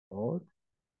Lord.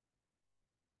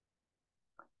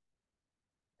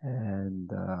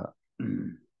 And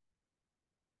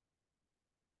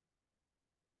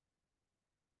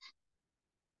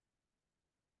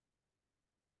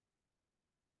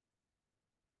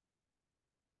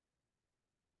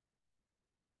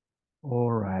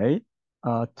all right.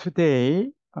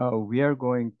 Today we are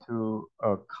going to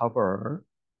cover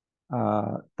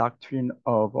doctrine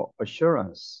of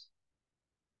assurance,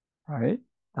 right?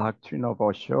 Doctrine of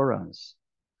assurance.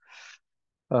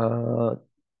 Uh,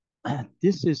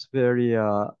 this is very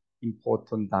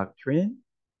important doctrine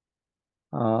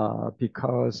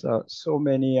because so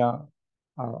many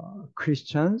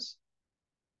Christians,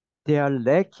 they are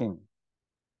lacking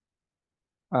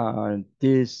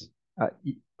this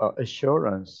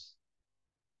assurance.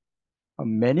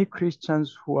 Many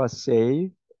Christians who are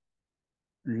saved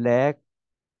lack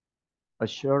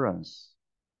assurance.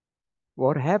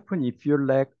 What happens if you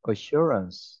lack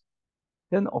assurance?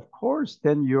 Then, of course,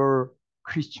 then your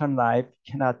Christian life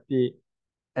cannot be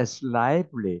as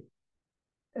lively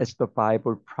as the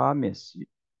Bible promises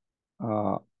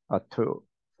uh,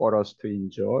 for us to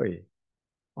enjoy.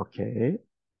 Okay,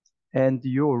 and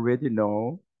you already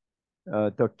know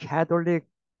the Catholic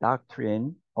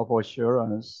doctrine of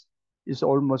assurance is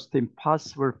almost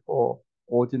impossible for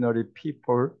ordinary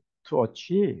people to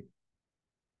achieve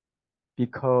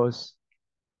because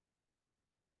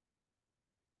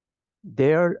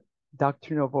their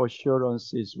doctrine of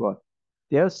assurance is what?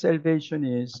 Their salvation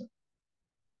is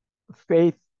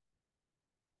faith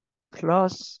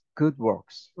plus good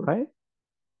works, right?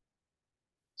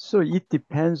 So it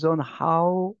depends on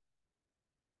how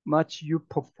much you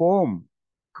perform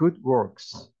good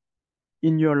works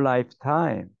in your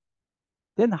lifetime.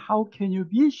 Then how can you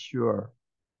be sure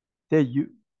that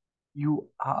you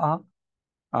are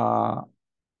uh,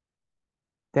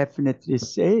 definitely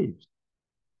saved?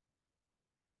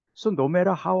 So no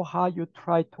matter how hard you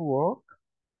try to work,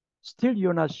 still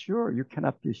you're not sure. You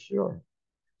cannot be sure.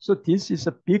 So this is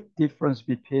a big difference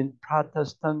between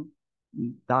Protestant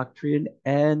doctrine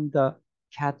and the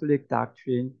Catholic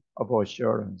doctrine of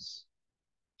assurance.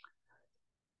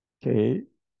 Okay,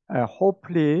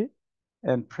 hopefully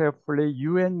and prayerfully,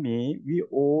 you and me, we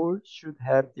all should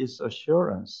have this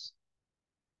assurance.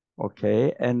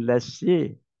 Okay, and let's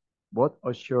see what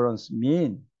assurance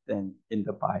means then in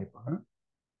the Bible.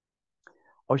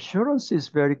 Assurance is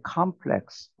very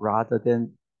complex rather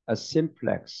than a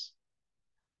simplex.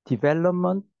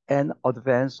 Development and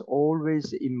advance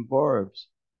always involves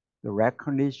the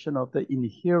recognition of the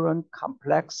inherent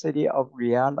complexity of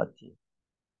reality.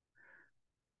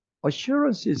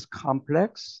 Assurance is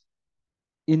complex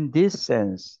in this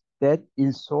sense that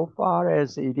insofar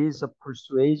as it is a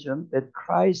persuasion that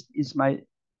Christ is my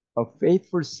a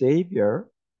faithful Savior,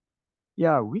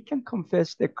 yeah, we can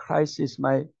confess that Christ is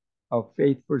my a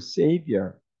faithful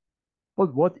Savior.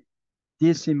 But what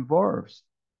this involves,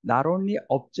 not only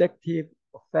objective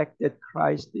fact that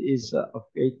Christ is a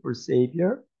faithful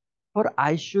Savior, but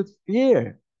I should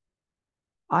feel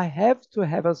I have to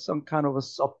have some kind of a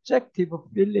subjective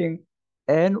feeling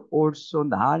and also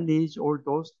knowledge, all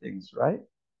those things, right?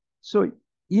 So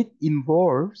it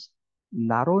involves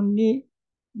not only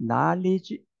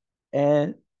knowledge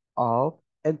and of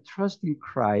and trust in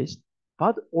Christ,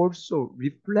 but also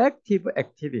reflective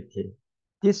activity.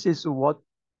 This is what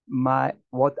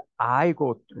I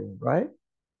go through, right?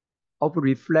 Of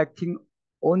reflecting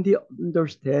on the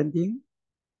understanding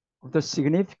of the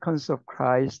significance of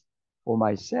Christ for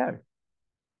myself.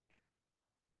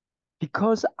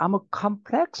 Because I'm a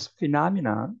complex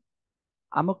phenomenon,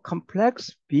 I'm a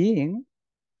complex being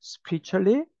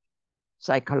spiritually,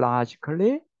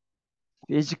 psychologically,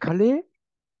 physically,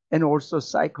 and also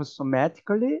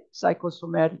psychosomatically.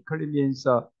 Psychosomatically means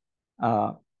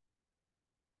uh,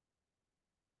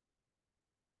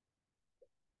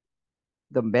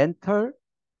 the mental,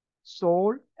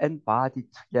 soul, and body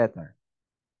together.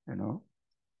 You know,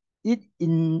 it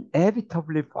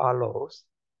inevitably follows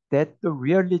that the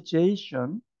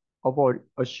realization of our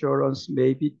assurance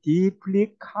may be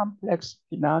deeply complex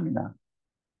phenomena.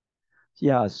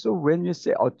 Yeah, so when you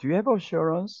say, "Oh, do you have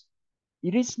assurance?"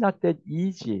 It is not that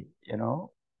easy,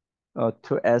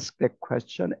 to ask that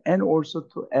question and also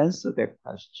to answer that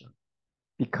question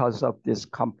because of this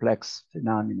complex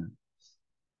phenomenon.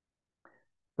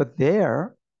 But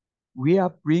there, we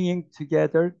are bringing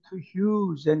together two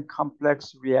huge and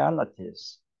complex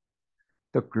realities.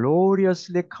 The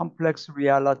gloriously complex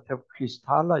reality of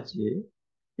Christology,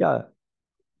 yeah,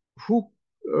 who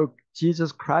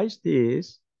Jesus Christ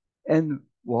is and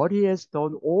what he has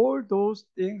done, all those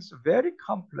things very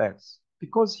complex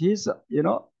because he's,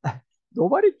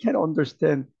 nobody can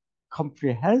understand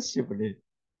comprehensively.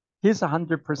 He's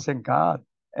 100% God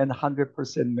and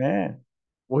 100% man.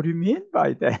 What do you mean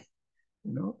by that?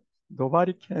 You know,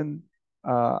 nobody can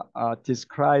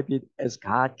describe it as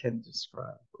God can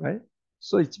describe, right?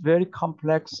 So it's very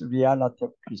complex reality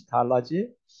of Christology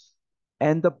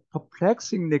and the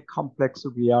perplexingly complex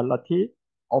reality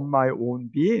of my own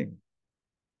being.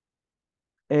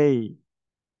 A, do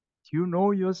you know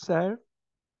yourself?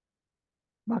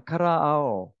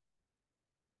 Makarao,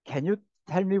 can you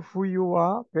tell me who you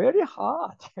are? Very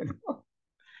hard.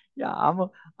 Yeah, I'm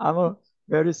a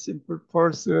very simple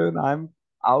person. I'm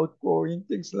outgoing,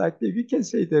 things like that. We can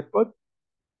say that, but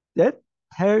that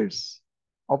tells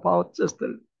about just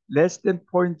less than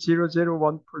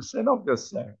 0.001% of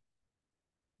yourself.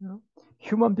 You know?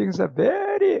 Human beings are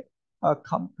very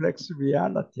complex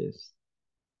realities.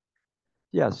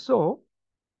 Yeah, so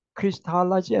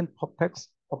Christology and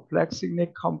perplexingly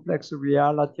complex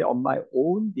reality of my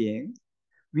own being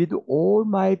with all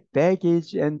my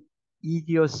baggage and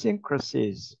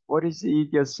idiosyncrasies. What is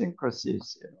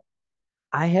idiosyncrasies?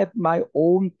 I have my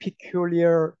own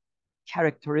peculiar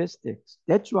characteristics.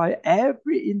 That's why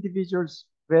every individual is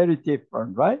very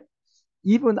different, right?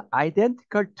 Even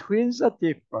identical twins are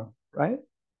different, right?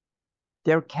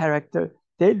 Their character,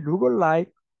 they look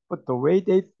alike, but the way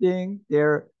they think,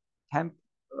 their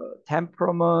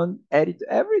temperament, attitude,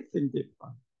 everything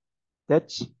different.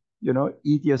 That's,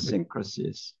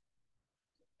 idiosyncrasies.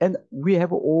 And we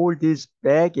have all this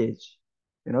baggage,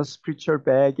 spiritual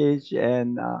baggage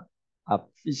and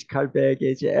physical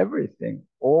baggage, everything,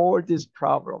 all these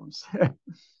problems.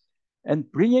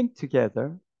 And bringing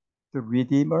together the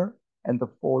Redeemer and the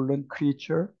fallen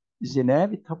creature is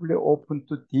inevitably open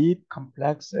to deep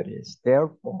complexities.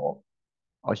 Therefore,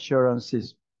 assurance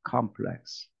is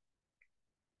complex.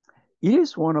 It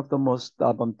is one of the most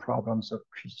stubborn problems of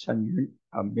Christian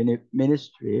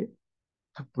ministry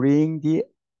to bring the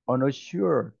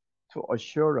unassured to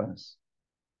assurance.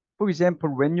 For example,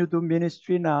 when you do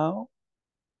ministry now,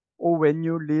 or when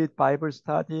you lead Bible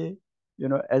study,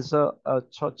 as a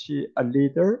church a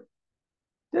leader,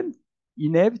 then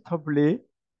inevitably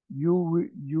you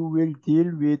will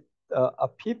deal with a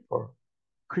people,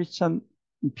 Christian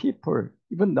people,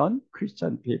 even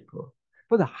non-Christian people.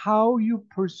 But how you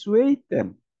persuade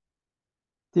them,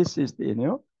 this is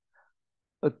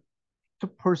uh, to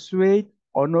persuade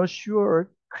unassured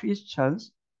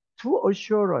Christians to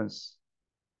assurance.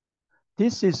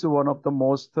 This is one of the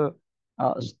most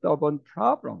stubborn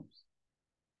problems.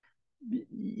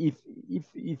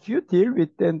 If you deal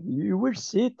with them, you will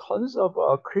see tons of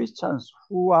Christians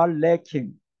who are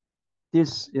lacking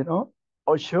this,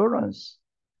 assurance.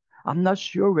 I'm not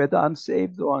sure whether I'm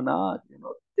saved or not,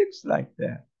 things like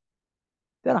that.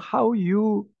 Then how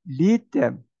you lead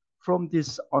them from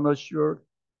this unassured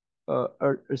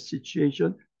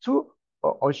situation to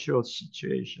assured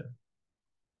situation.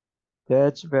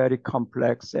 That's very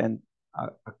complex and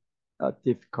a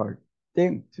difficult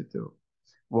thing to do.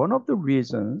 One of the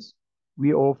reasons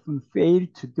we often fail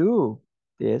to do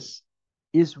this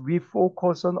is we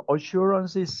focus on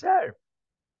assurance itself.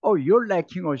 Oh, you're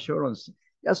lacking assurance.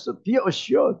 Yes, so be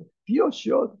assured, be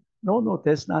assured. No, no,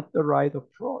 that's not the right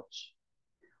approach,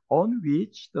 on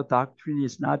which the doctrine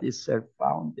is not itself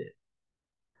founded.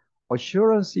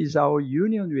 Assurance is our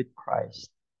union with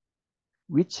Christ,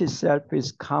 which itself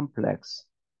is complex,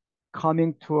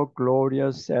 coming to a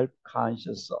glorious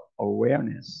self-conscious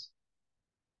awareness.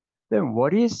 Then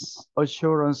what is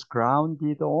assurance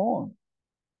grounded on?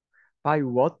 By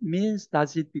what means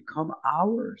does it become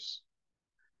ours?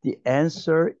 The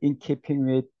answer, in keeping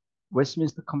with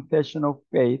Westminster Confession of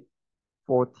Faith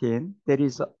 14, that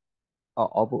is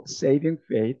of saving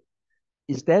faith,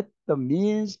 is that the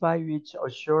means by which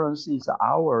assurance is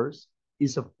ours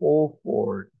is a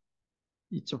fourfold.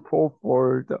 It's a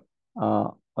fourfold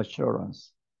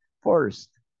assurance. First,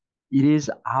 it is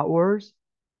ours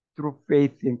through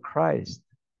faith in Christ.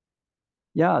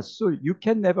 Yeah, so you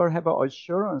can never have an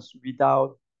assurance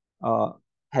without uh,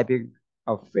 having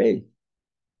a faith.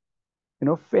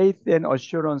 Faith and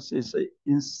assurance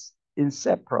is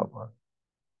inseparable.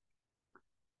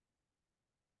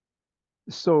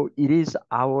 So it is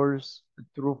ours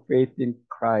through faith in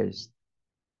Christ.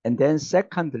 And then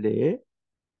secondly,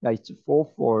 it's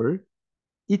fourfold,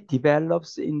 it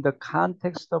develops in the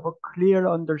context of a clear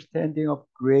understanding of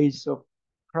grace of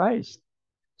Christ.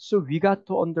 So we got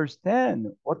to understand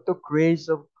what the grace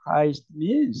of Christ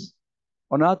means.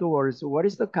 In other words, what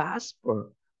is the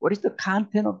gospel? What is the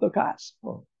content of the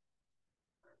gospel?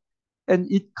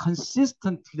 And it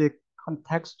consistently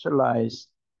contextualized.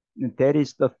 That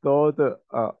is the third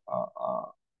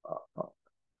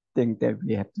thing that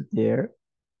we have to do.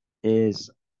 is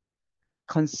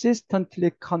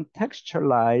consistently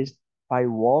contextualized by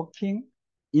walking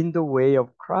in the way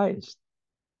of Christ.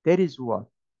 That is what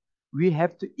we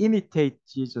have to imitate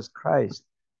Jesus Christ.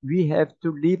 We have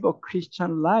to live a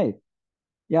Christian life.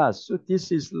 Yeah, so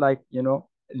this is like,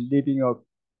 living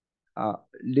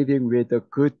living with the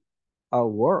good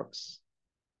works.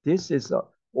 This is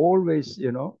always,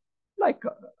 like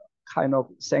a kind of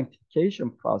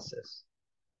sanctification process.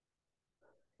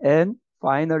 And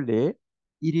finally,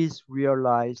 it is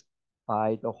realized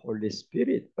by the Holy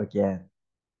Spirit again.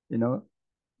 You know,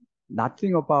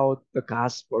 nothing about the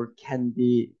gospel can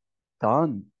be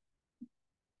done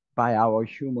by our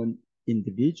human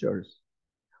individuals.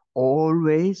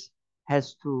 Always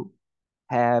has to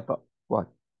have what?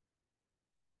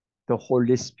 The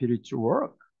Holy Spirit's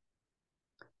work.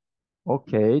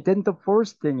 Okay, then the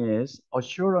first thing is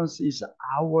assurance is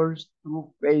ours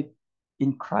through faith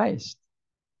in Christ.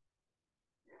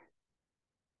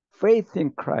 Faith in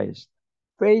Christ.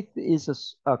 Faith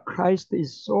is Christ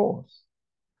is source.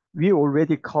 We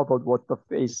already covered what the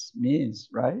faith means,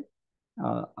 right?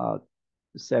 Uh, uh,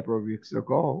 Several weeks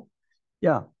ago.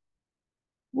 Yeah.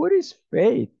 What is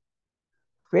faith?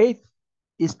 Faith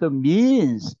is the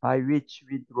means by which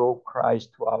we draw Christ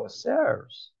to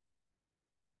ourselves.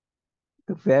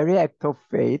 The very act of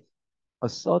faith, a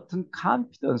certain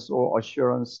confidence or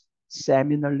assurance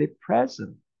seminally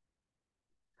present.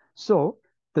 So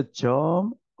the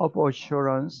germ of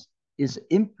assurance is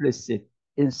implicit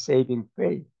in saving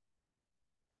faith.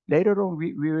 Later on,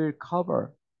 we will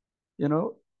cover, you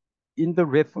know, in the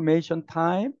Reformation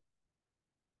time,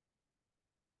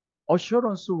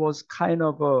 assurance was kind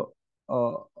of a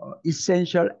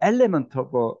essential element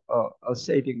of a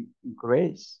saving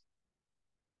grace.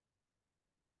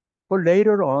 But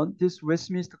later on, this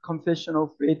Westminster Confession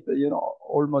of Faith,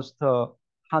 almost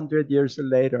 100 years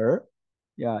later,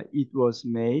 yeah, it was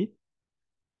made.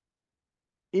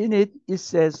 In it, it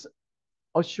says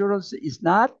assurance is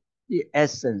not the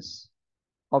essence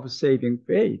of saving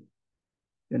faith.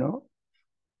 You know,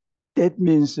 that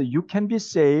means you can be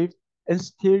saved and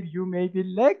still you may be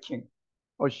lacking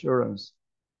assurance.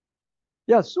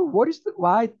 Yeah, so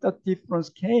why the difference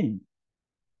came?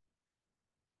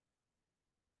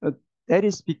 Uh, that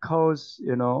is because,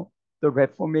 the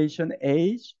Reformation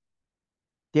age,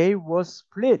 they were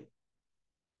split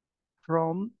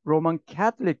from Roman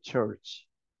Catholic Church.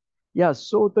 Yeah,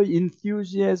 so the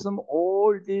enthusiasm,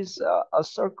 all these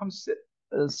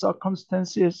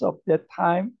circumstances of that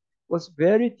time was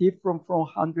very different from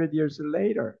 100 years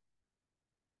later.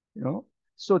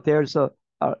 So there's a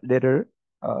little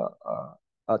uh, uh,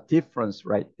 a difference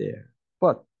right there.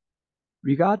 But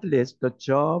regardless, the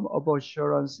germ of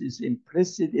assurance is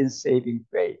implicit in saving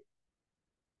faith.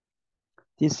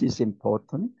 This is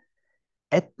important.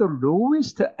 At the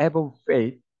lowest ebb of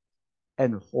faith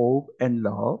and hope and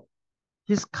love,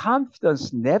 his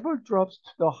confidence never drops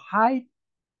to the height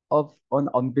of an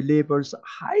unbeliever's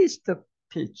highest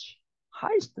pitch,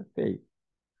 highest faith.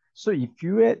 So if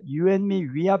you and me,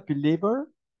 we are believer,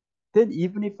 then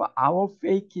even if our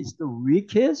faith is the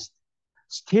weakest,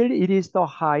 still it is the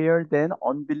higher than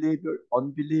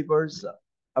unbelievers'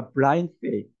 a blind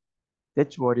faith.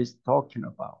 That's what it's talking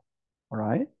about. All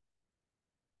right.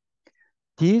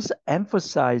 This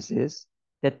emphasizes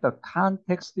that the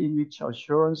context in which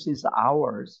assurance is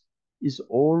ours is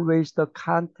always the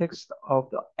context of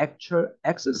the actual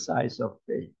exercise of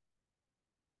faith.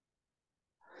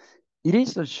 It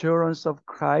is assurance of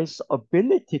Christ's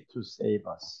ability to save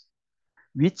us,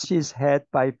 which is had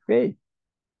by faith.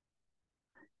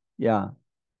 Yeah,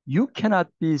 you cannot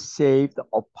be saved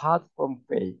apart from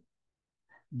faith.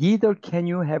 Neither can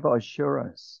you have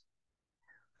assurance.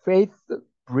 Faith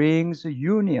brings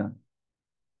union,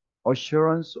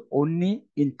 assurance only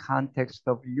in context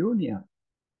of union.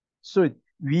 So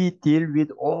we deal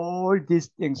with all these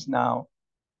things now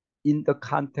in the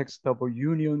context of a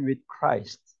union with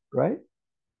Christ, right?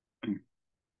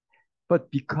 But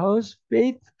because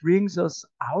faith brings us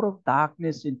out of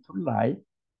darkness into light,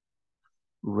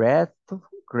 wrath of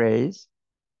grace,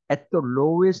 at the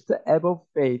lowest ebb of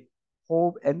faith,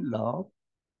 hope, and love,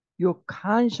 your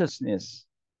consciousness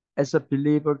as a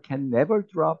believer can never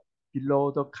drop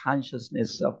below the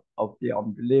consciousness of the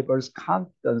unbeliever's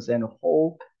confidence and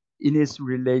hope in his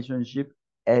relationship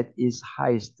at its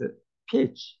highest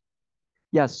pitch.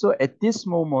 Yeah, so at this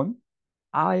moment,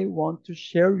 I want to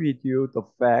share with you the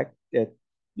fact that,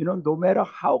 no matter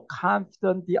how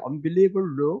confident the unbeliever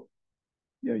look,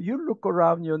 you look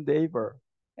around your neighbor,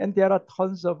 and there are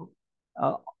tons of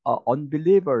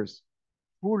unbelievers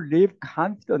who live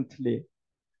confidently.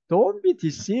 Don't be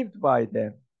deceived by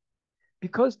them.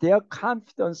 because their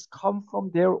confidence comes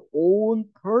from their own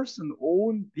person,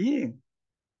 own being.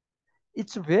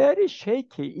 It's very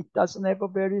shaky. It doesn't have a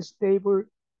very stable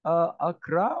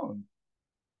ground.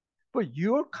 But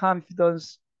your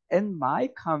confidence and my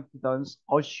confidence,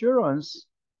 assurance,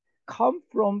 come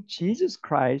from Jesus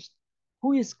Christ,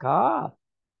 who is God,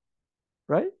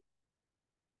 right?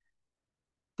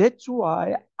 That's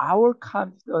why our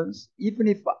confidence, even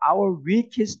if our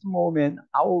weakest moment,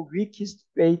 our weakest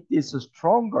faith is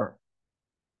stronger.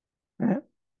 Eh?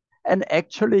 And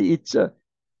actually, it's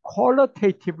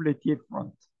qualitatively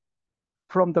different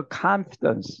from the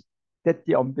confidence that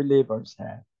the unbelievers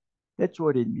have. That's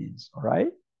what it means, all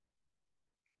right?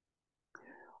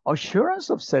 Assurance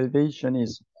of salvation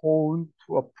is honed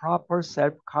to a proper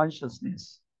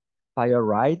self-consciousness by a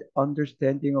right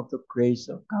understanding of the grace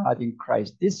of God in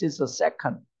Christ. This is a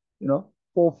second,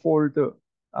 fourfold,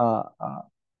 uh, uh,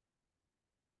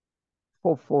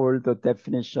 fourfold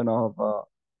definition of,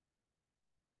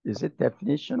 is it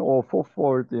definition or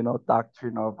fourfold,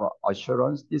 doctrine of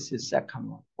assurance? This is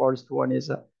second one. First one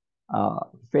is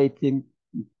faith in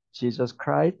Jesus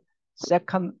Christ.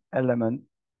 Second element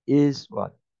is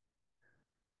what?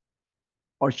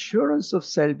 Assurance of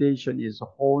salvation is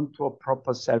honed to a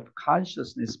proper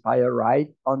self-consciousness by a right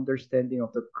understanding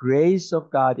of the grace of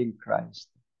God in Christ.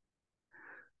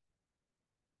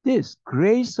 This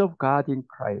grace of God in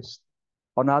Christ,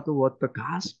 another word, the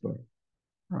gospel,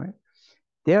 right?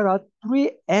 There are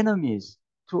three enemies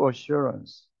to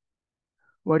assurance.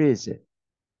 What is it?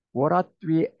 What are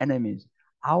three enemies?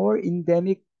 Our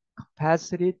endemic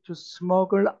capacity to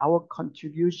smuggle our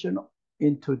contribution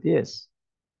into this.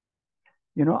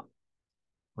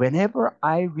 Whenever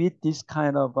I read this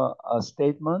kind of a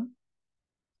statement,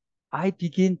 I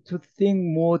begin to think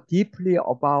more deeply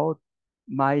about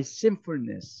my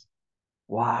sinfulness.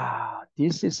 Wow,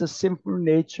 this is a sinful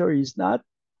nature, is not,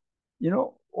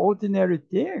 ordinary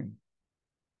thing.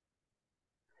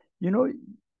 You know,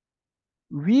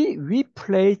 we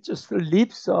play just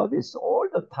lip service all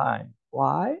the time.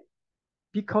 Why?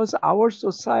 Because our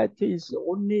society is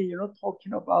only,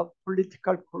 talking about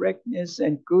political correctness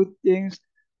and good things.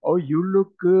 Oh, you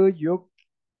look good, you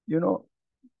know,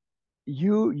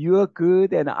 you're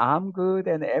good and I'm good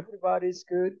and everybody's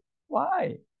good.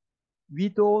 Why? We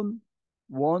don't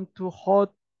want to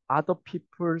hurt other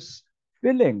people's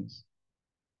feelings.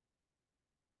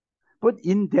 But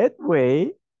in that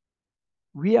way,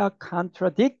 we are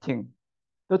contradicting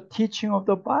the teaching of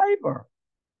the Bible.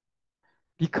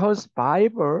 Because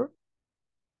Bible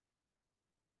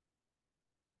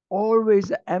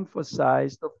always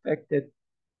emphasize the fact that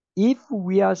if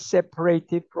we are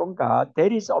separated from God,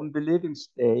 that is unbelieving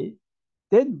state,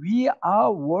 then we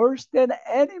are worse than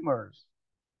animals.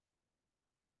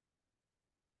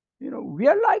 We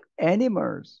are like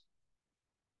animals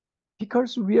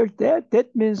because we are dead.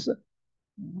 That means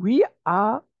we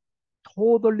are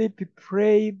totally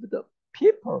depraved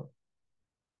people.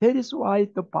 That is why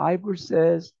the Bible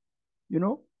says,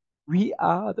 we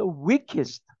are the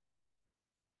weakest.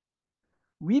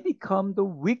 We become the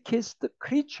weakest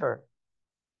creature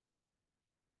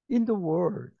in the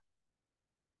world.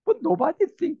 But nobody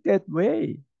think that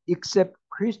way except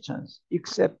Christians,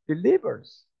 except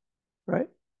believers, right?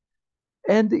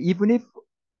 And even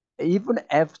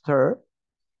after,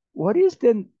 what is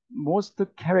the most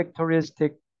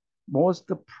characteristic,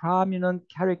 most prominent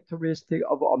characteristic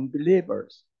of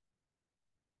unbelievers?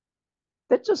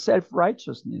 That's just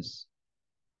self-righteousness.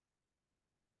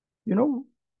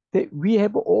 That we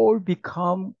have all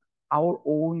become our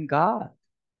own God.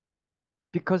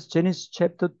 Because Genesis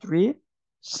chapter 3,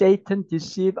 Satan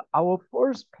deceived our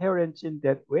first parents in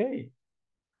that way.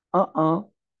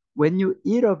 When you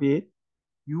eat of it,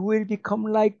 you will become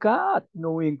like God,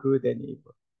 knowing good and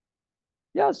evil.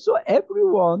 Yeah, so every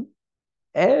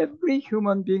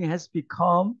human being has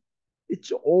become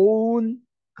its own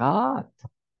God.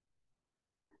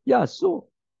 Yeah, so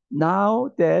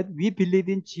now that we believe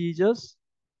in Jesus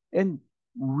and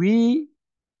we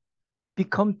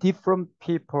become different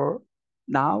people,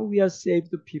 now we are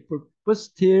saved people, but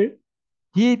still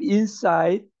deep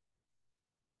inside,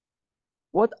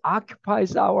 what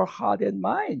occupies our heart and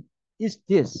mind is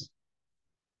this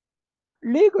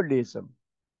legalism.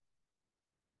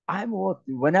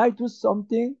 When I do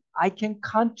something, I can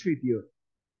contribute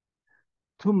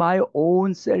to my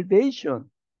own salvation.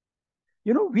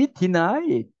 We deny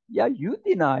it. Yeah, you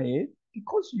deny it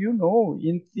because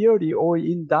in theory or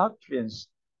in doctrines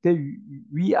that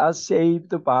we are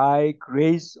saved by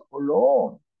grace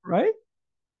alone, right?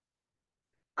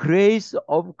 Grace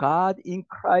of God in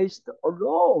Christ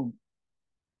alone.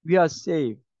 We are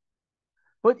saved.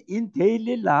 But in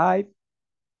daily life,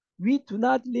 We do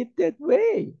not live that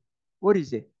way. What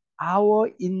is it?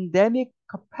 Our endemic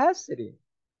capacity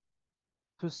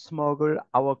to smuggle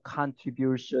our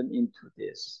contribution into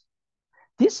this.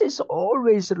 This is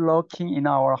always lurking in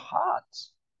our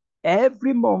hearts,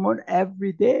 every moment,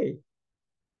 every day.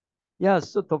 Yeah,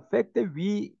 so the fact that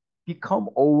we become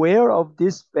aware of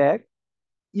this fact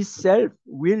itself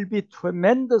will be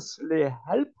tremendously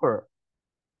helpful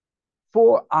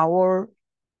for our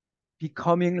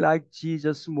becoming like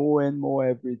Jesus more and more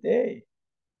every day.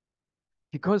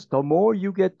 Because the more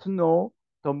you get to know,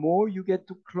 the more you get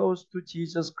too close to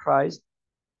Jesus Christ,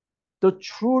 the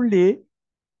truly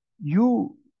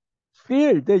you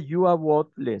feel that you are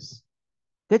worthless.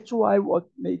 That's why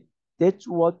that's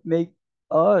what make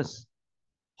us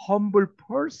humble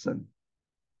person.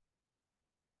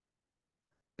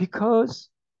 Because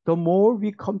the more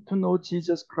we come to know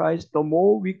Jesus Christ, the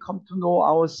more we come to know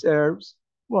ourselves,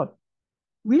 what?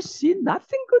 We see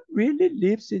nothing good really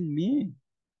lives in me.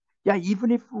 Yeah,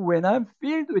 even if when I'm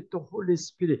filled with the Holy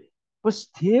Spirit, but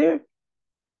still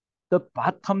the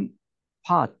bottom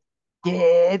part,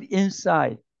 deep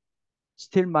inside,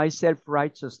 still my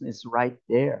self-righteousness right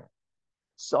there.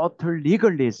 Subtle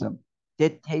legalism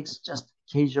that takes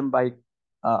justification by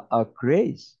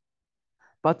grace.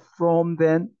 But from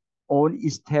then on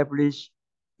establish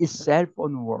itself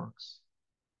on works.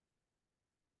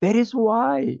 That is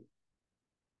why,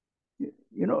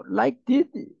 like this,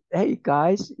 hey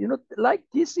guys, like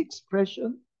this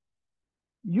expression,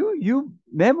 you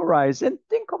memorize and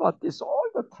think about this all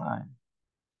the time.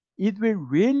 It will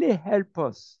really help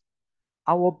us,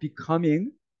 our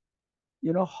becoming,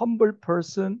 humble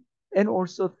person and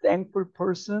also thankful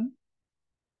person.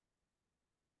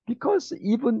 Because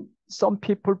even some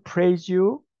people praise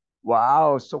you.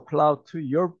 Wow, so Cloud, to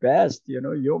your best,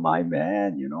 you're my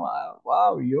man,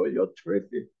 wow, you're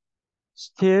terrific.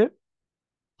 Still,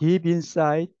 deep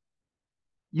inside,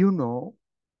 you know,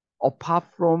 apart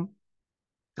from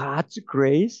God's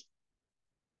grace,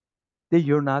 that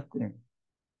you're nothing,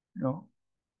 you know.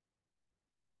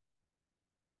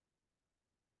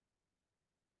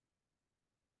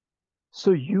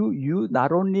 So you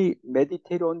not only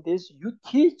meditate on this, you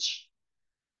teach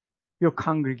your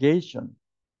congregation,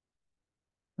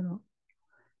 you know,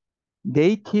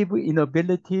 native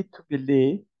inability to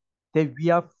believe that we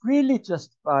are freely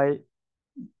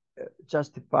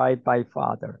justified by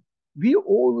Father. We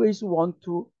always want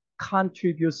to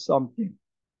contribute something.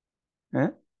 Eh?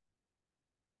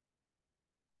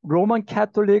 Roman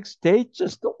Catholics, they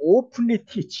just openly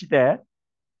teach that,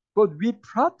 but we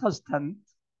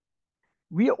Protestants,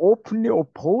 we openly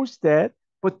oppose that,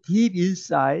 but deep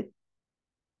inside,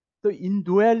 the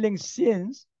indwelling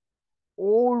sins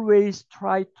always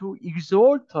try to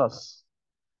exalt us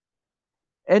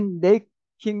and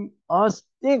making us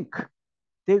think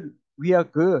that we are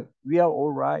good, we are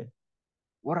all right.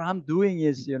 What I'm doing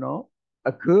is,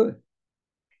 a good.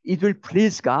 It will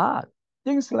please God.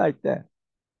 Things like that.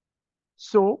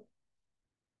 So,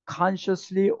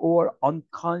 consciously or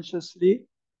unconsciously,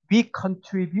 we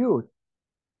contribute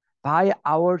by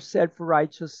our self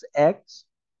righteous acts,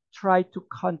 try to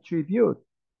contribute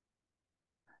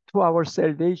to our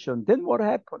salvation. Then what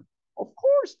happens? Of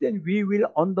course, then we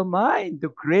will undermine the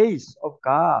grace of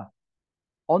God,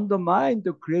 undermine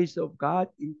the grace of God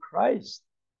in Christ.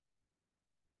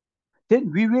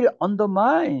 Then we will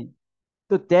undermine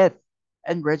the death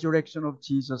and resurrection of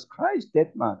Jesus Christ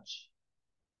that much.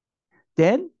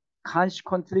 Then,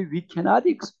 consequently, we cannot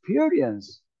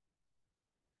experience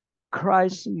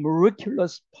Christ's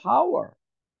miraculous power,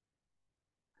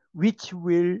 which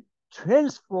will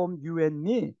transform you and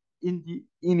me in the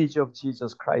image of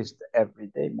Jesus Christ every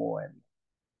day more and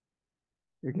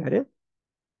more. You get it?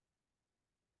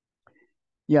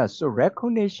 Yeah, so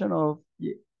recognition of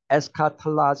the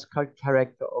eschatological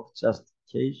character of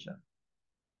justification.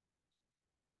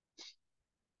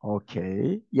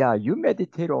 Okay, yeah, you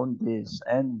meditate on this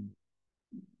and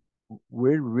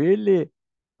will really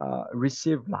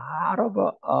receive a lot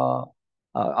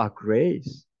of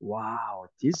grace. Wow,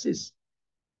 this is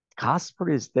gospel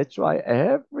is that's why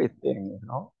everything,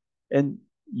 And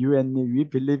you and me, we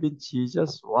believe in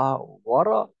Jesus. Wow, what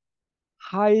a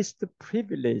highest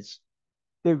privilege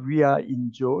that we are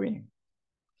enjoying.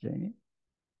 Okay.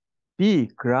 B,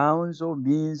 grounds or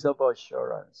means of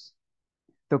assurance.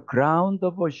 The ground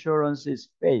of assurance is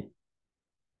faith.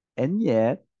 And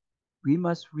yet, we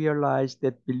must realize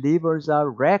that believers are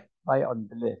wrecked by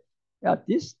unbelief. Yeah,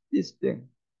 this thing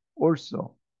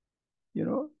also, you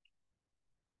know,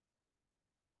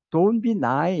 don't be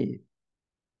naive.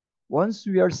 Once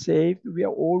we are saved, we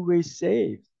are always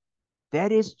saved.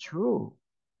 That is true.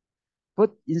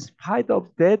 But in spite of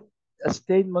that,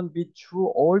 statement be true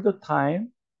all the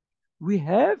time, we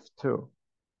have to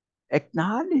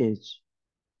acknowledge,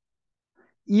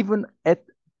 even at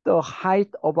the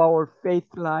height of our faith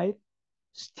life,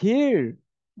 still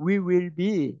we will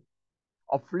be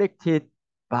afflicted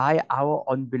by our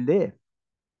unbelief.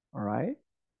 All right?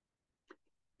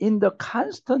 In the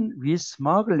constant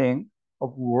resmuggling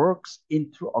of works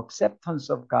into acceptance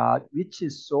of God, which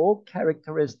is so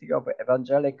characteristic of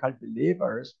evangelical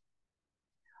believers,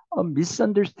 a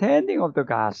misunderstanding of the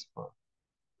gospel.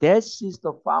 This is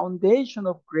the foundation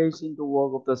of grace in the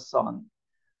work of the Son,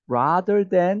 rather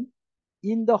than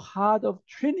in the heart of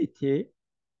Trinity,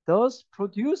 thus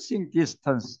producing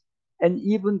distance and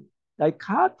even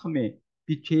dichotomy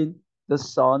between the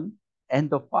Son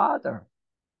and the Father.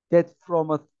 That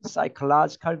from a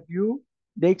psychological view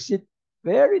makes it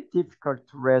very difficult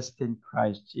to rest in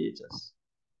Christ Jesus.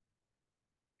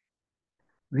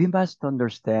 We must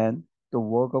understand the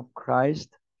work of Christ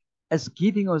as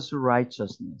giving us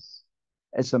righteousness,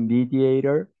 as a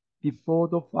mediator before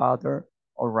the Father,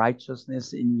 a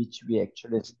righteousness in which we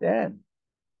actually stand.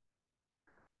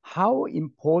 How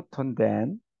important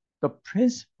then the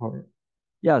principle?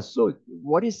 Yeah, so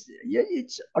what is, yeah,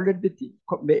 it's a little bit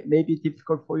difficult, maybe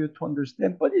difficult for you to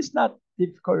understand, but it's not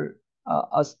difficult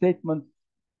a statement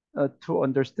to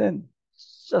understand.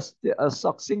 Just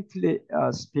succinctly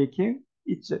speaking,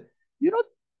 it's, you know,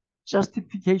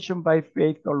 justification by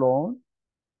faith alone.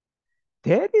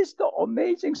 That is the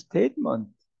amazing statement.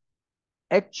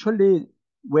 Actually,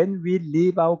 when we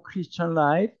live our Christian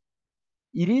life,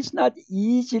 it is not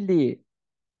easily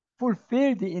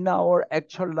fulfilled in our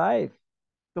actual life.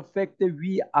 The fact that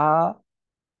we are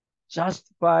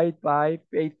justified by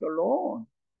faith alone.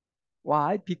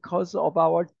 Why? Because of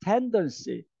our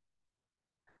tendency.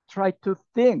 Try to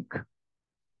think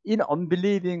in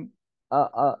unbelieving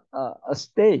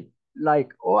state,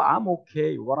 like, oh, I'm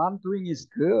okay. What I'm doing is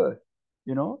good,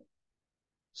 you know?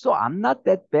 So I'm not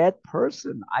that bad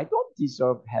person. I don't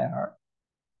deserve hell.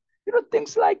 You know,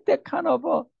 things like that kind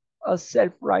of a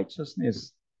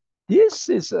self-righteousness. This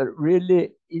is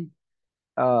really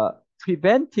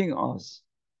preventing us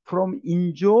from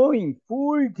enjoying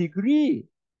full degree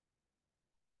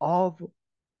of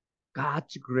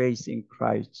God's grace in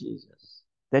Christ Jesus.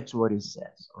 That's what it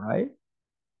says, all right?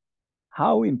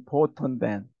 How important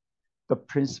then the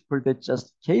principle that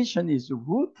justification is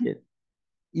rooted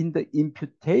in the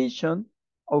imputation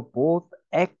of both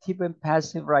active and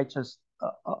passive righteousness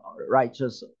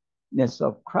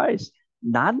of Christ,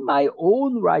 not my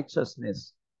own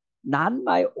righteousness, not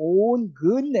my own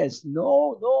goodness.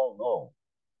 No, no, no.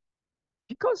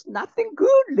 Because nothing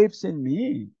good lives in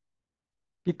me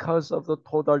because of the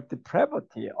total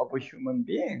depravity of a human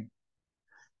being.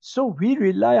 So we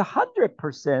rely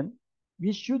 100%.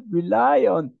 We should rely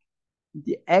on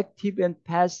the active and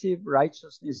passive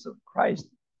righteousness of Christ.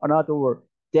 In other words,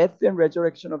 death and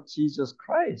resurrection of Jesus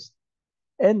Christ.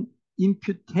 And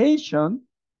imputation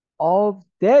of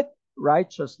that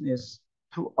righteousness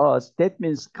to us. That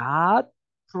means God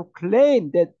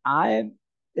proclaimed that I am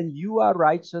and you are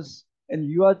righteous and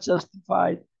you are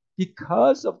justified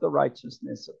because of the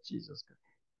righteousness of Jesus Christ.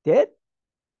 That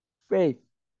faith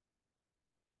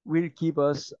will give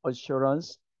us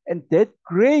assurance, and that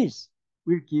grace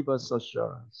will give us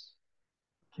assurance.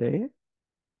 Okay?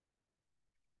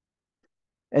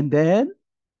 And then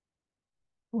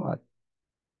what?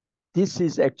 This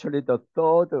is actually the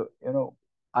third,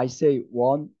 I say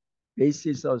one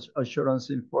basis of assurance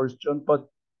in First John, but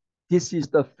this is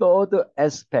the third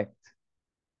aspect.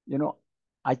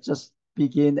 I just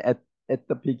begin at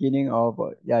the beginning of,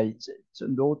 it's a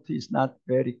note is not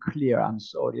very clear. I'm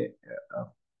sorry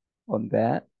on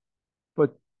that.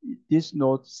 But this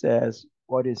note says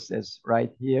what it says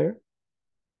right here.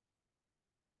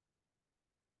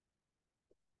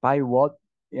 By what,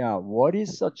 what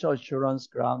is such assurance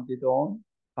grounded on?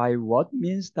 By what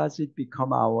means does it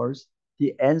become ours?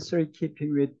 The answer,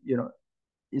 keeping with,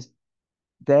 is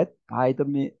that by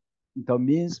the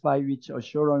means by which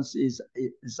assurance is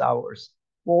ours.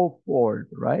 Fourfold,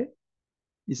 right?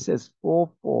 It says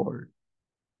fourfold.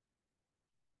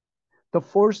 The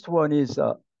first one is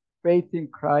faith in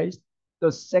Christ.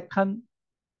 The second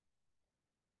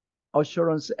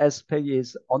assurance aspect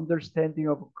is understanding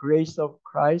of grace of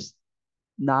Christ.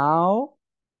 Now,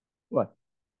 what?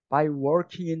 By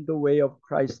working in the way of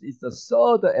Christ is the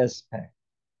third aspect.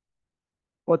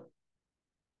 But,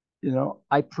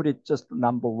 I put it just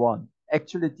number one.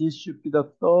 Actually, this should be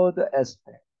the third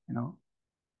aspect,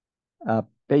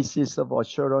 basis of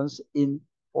assurance in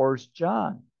First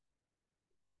John.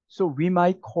 So we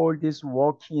might call this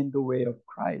walking in the way of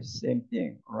Christ, same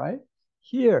thing, right?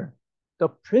 Here, the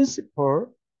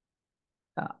principle,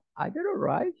 I got it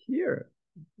right here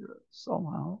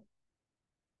somehow.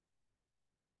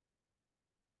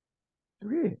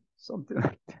 Three, something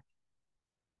like that.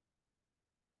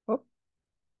 Oh,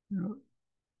 you know,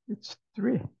 it's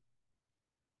three.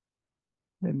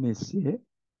 Let me see.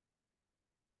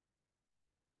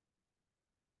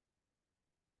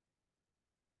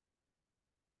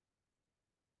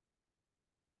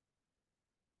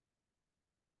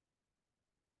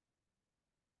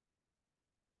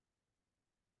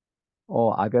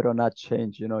 Oh, I better not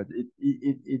change. It will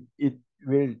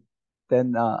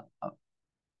then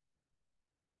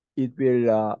it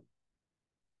will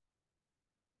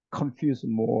confuse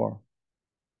more.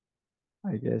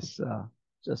 I guess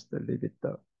just leave it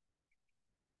the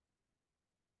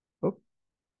oh,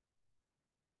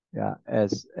 yeah,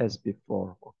 as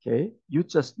before. Okay, you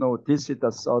just know this is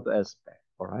the third aspect.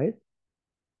 All right.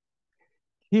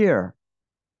 Here,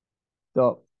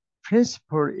 the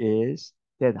principle is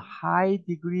that high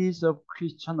degrees of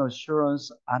Christian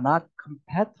assurance are not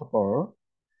compatible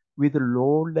with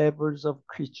low levels of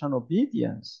Christian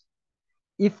obedience.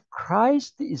 If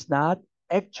Christ is not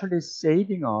actually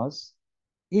saving us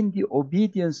in the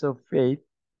obedience of faith,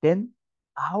 then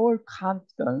our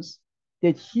confidence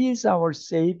that He is our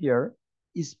Savior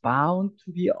is bound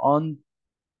to be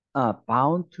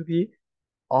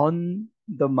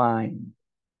undermined.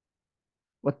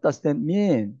 What does that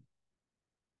mean?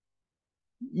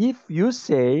 If you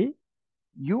say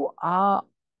you are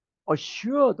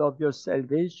assured of your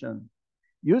salvation,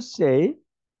 you say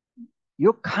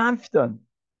you're confident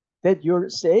that you're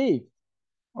saved,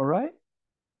 all right?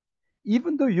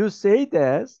 Even though you say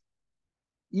that,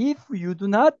 if you do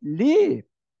not live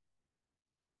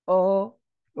a,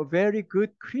 a very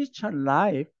good Christian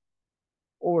life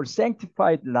or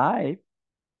sanctified life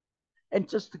and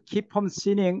just to keep on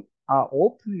sinning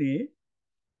openly,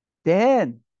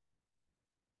 then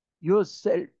your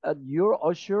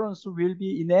assurance will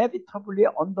be inevitably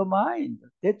undermined.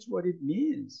 That's what it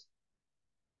means.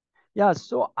 Yeah,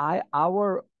 so uh,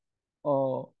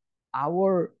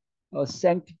 our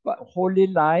sanctified holy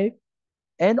life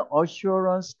and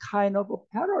assurance kind of a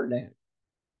parallel.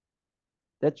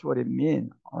 That's what it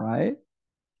means. All right.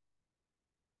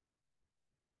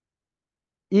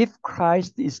 If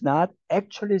Christ is not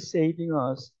actually saving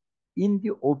us in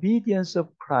the obedience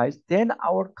of Christ, then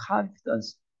our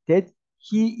confidence that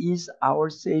He is our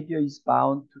Savior is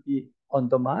bound to be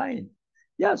undermined.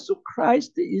 Yeah, so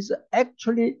Christ is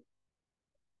actually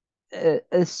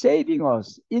saving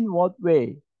us. In what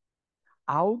way?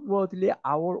 Outwardly,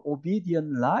 our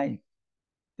obedient life.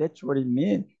 That's what it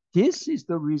means. This is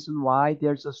the reason why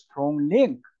there's a strong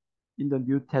link in the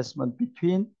New Testament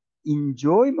between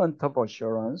enjoyment of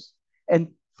assurance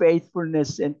and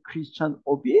faithfulness and Christian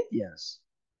obedience.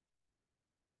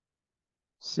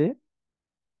 See,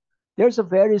 there's a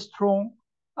very strong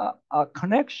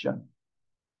connection.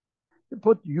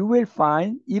 But you will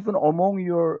find even among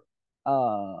your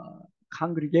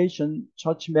congregation,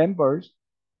 church members,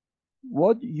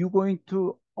 what you going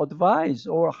to advise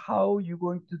or how you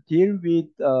going to deal with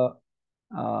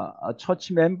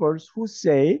church members who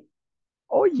say,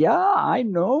 "Oh yeah, I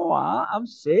know, I'm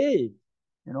saved."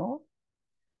 You know,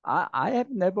 I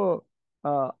have never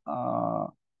uh, uh,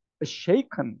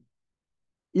 shaken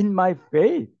in my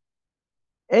faith.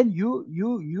 And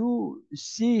you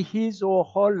see his or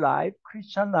her life,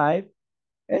 Christian life,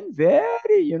 and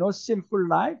very sinful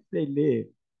life they live.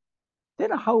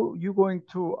 Then how you going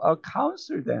to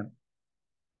counsel them?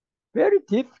 Very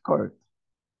difficult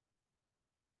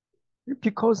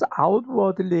because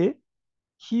outwardly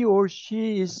he or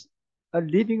she is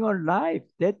living a life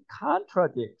that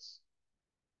contradicts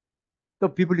the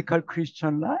biblical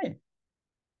Christian life.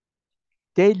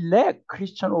 They lack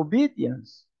Christian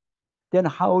obedience. Then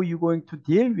how are you going to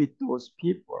deal with those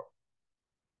people?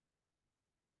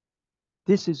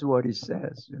 This is what it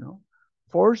says.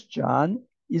 First John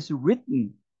is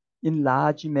written in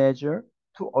large measure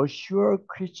to assure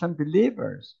Christian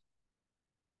believers.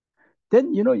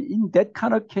 Then, in that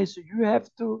kind of case, you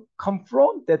have to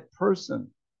confront that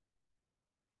person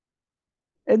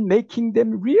and making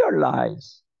them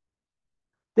realize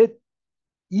that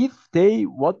if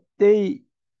what they,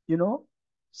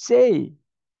 say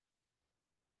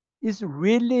is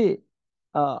really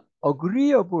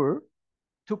agreeable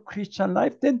to Christian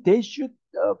life, then they should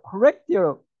correct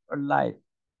their life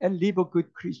and live a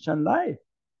good Christian life.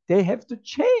 They have to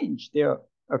change their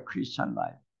Christian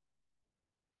life.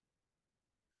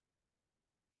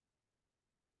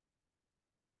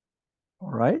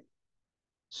 All right.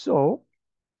 So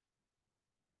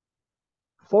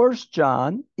First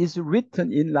John is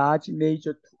written in large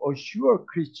measure to assure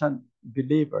Christian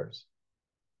believers.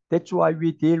 That's why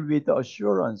we deal with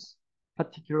assurance,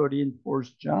 particularly in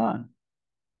First John,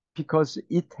 because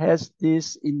it has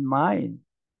this in mind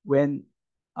when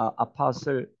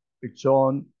Apostle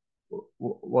John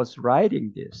was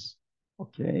writing this.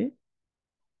 Okay.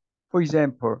 For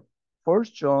example,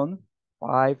 First John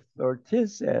 5:13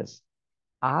 says,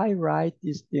 I write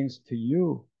these things to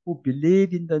you who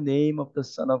believe in the name of the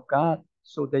Son of God,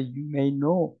 so that you may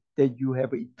know that you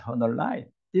have eternal life.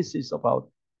 This is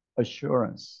about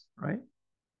assurance, right?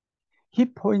 He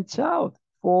points out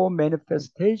four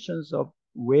manifestations of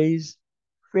ways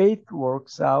faith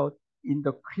works out in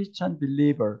the Christian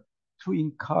believer to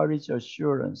encourage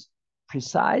assurance,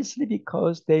 precisely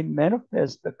because they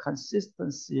manifest the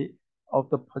consistency of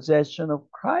the possession of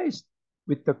Christ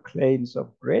with the claims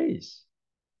of grace.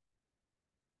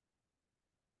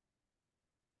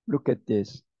 Look at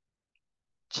this.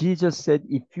 Jesus said,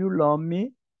 if you love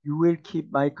me, you will keep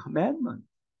my commandment.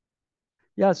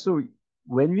 Yeah, so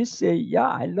when we say, yeah,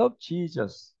 I love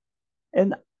Jesus,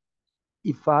 and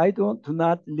if I do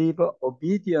not live an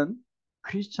obedient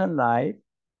Christian life,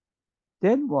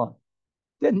 then what?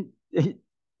 Then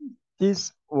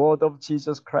this word of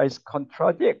Jesus Christ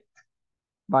contradict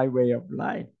my way of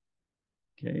life.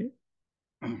 Okay.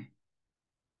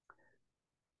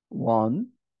 One,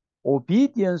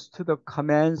 obedience to the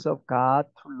commands of God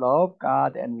to love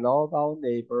God and love our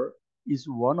neighbor is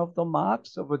one of the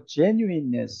marks of a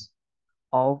genuineness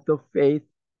of the faith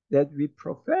that we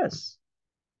profess.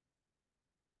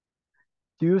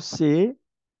 Do you see?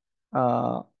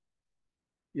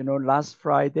 Last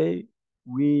Friday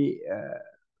we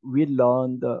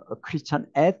learned Christian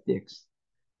ethics.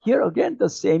 Here again, the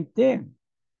same thing.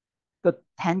 The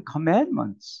Ten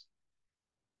Commandments.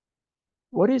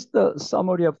 What is the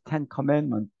summary of Ten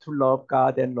Commandments? To love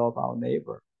God and love our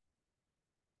neighbor.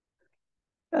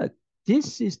 Uh,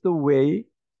 this is the way.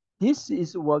 This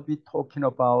is what we're talking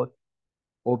about.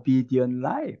 Obedient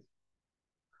life.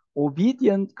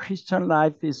 Obedient Christian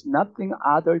life is nothing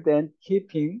other than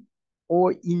keeping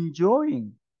or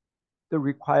enjoying the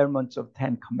requirements of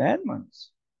Ten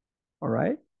Commandments. All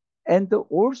right. And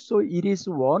also, it is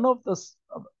one of the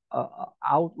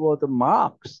outward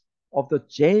marks of the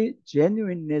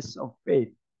genuineness of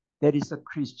faith. That is a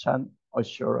Christian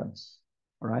assurance.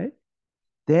 All right.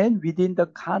 Then, within the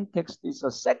context, is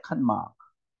a second mark,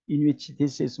 in which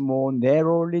this is more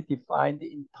narrowly defined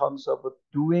in terms of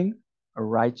doing a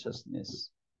righteousness.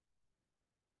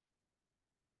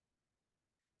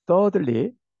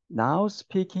 Thirdly, now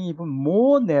speaking even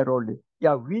more narrowly,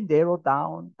 yeah, we narrow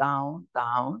down,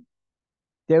 down.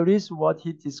 There is what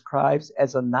he describes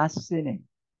as a not sinning.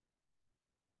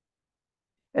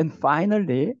 And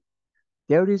finally,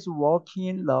 there is walking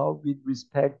in love with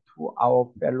respect to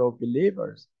our fellow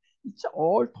believers. It's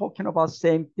all talking about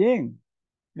same thing,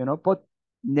 but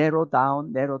narrow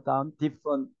down,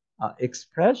 different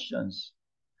expressions,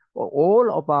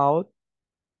 all about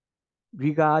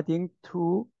regarding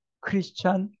to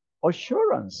Christian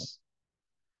assurance.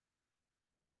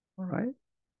 All right.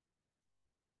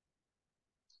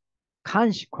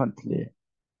 Consequently,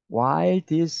 while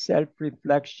this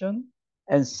self-reflection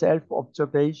and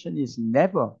self-observation is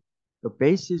never the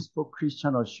basis for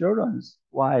Christian assurance.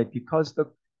 Why? Because the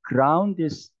ground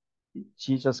is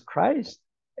Jesus Christ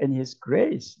and his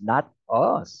grace, not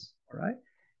us. All right.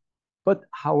 But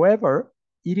however,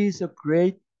 it is a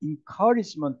great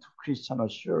encouragement to Christian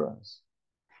assurance.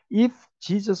 If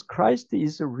Jesus Christ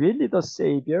is really the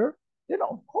Savior, then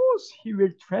of course he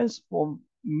will transform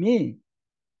me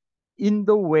in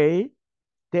the way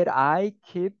that I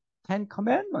keep Ten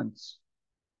Commandments.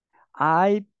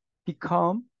 I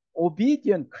become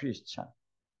obedient Christian.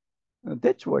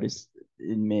 That's what it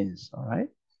means, all right?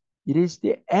 It is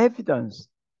the evidence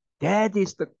that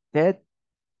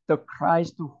the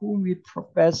Christ whom we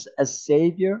profess as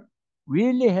Savior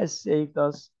really has saved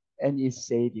us and is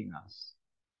saving us.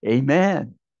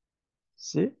 Amen.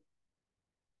 See?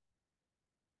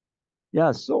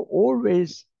 Yeah, so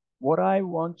always what I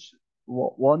want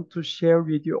to share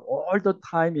with you all the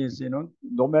time is,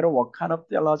 no matter what kind of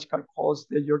theological course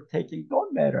that you're taking,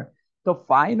 don't matter. The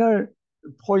final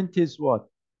point is what?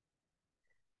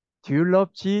 Do you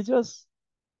love Jesus?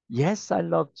 Yes, I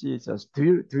love Jesus.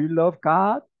 Do you love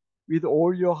God with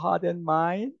all your heart and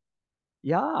mind?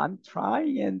 Yeah, I'm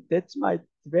trying, and that's my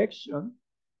direction.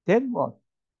 Then what?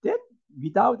 Then,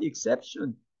 without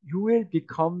exception, you will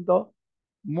become the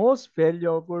most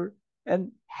valuable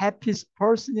and happiest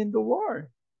person in the world.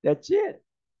 That's it.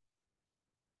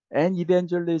 And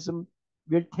evangelism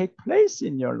will take place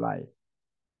in your life.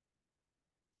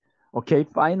 Okay,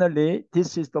 finally,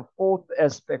 this is the fourth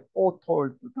aspect,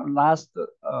 foretold, the last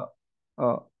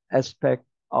uh, aspect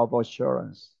of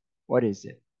assurance. What is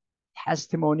it?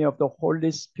 Testimony of the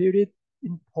Holy Spirit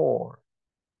in Paul.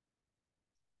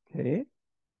 Okay,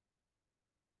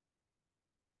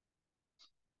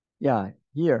 yeah,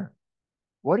 here.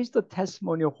 What is the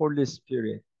testimony of Holy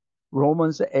Spirit?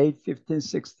 Romans 8:15,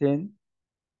 16.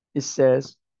 It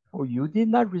says, for you did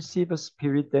not receive a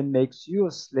spirit that makes you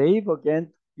a slave again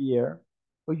to fear,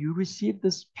 but you received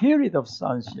the spirit of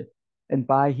sonship. And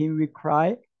by him we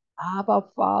cry, Abba,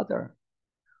 Father.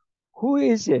 Who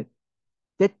is it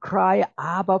that cry,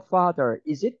 Abba, Father?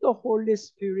 Is it the Holy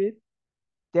Spirit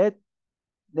that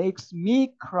makes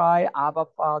me cry, Abba,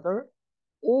 Father?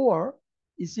 Or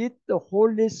is it the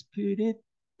Holy Spirit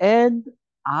and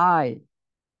I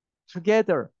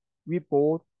together? We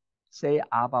both say,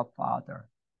 Abba, Father.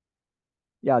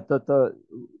 Yeah,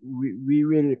 we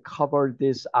will cover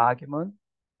this argument,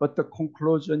 but the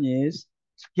conclusion is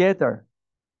together,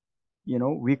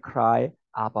 we cry,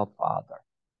 Abba, Father,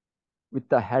 with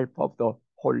the help of the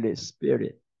Holy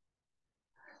Spirit.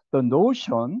 The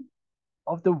notion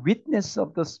of the witness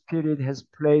of the Spirit has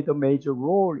played a major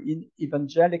role in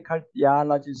evangelical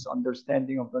theology's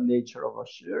understanding of the nature of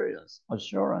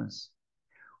assurance.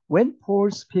 When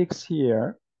Paul speaks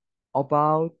here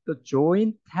about the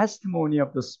joint testimony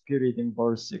of the Spirit in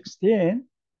verse 16,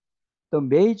 the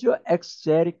major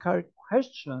exegetical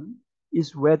question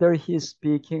is whether he is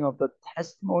speaking of the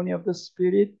testimony of the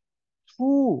Spirit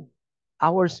through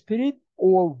our spirit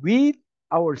or with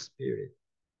our spirit.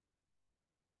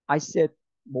 I said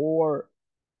more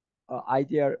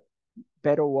idea,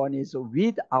 better one is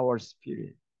with our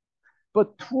spirit.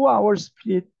 But through our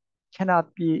spirit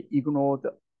cannot be ignored,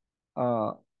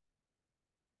 uh,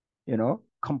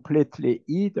 completely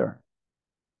either.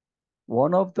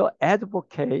 One of the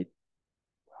advocates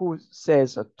who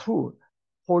says through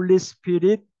Holy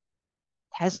Spirit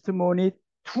testimony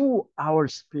to our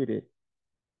spirit.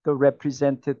 The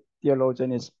represented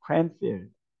theologian is Cranfield.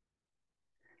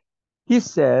 He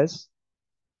says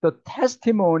the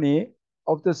testimony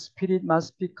of the Spirit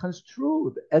must be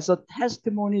construed as a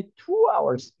testimony to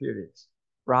our spirits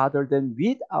rather than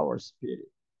with our spirit.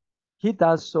 He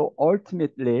does so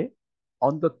ultimately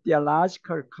on the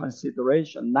theological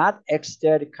consideration, not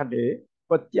exegetically,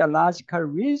 but theological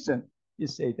reason. He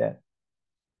say that.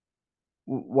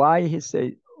 Why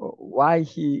he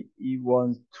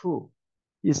wants to.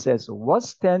 He says, what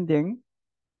standing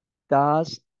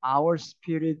does our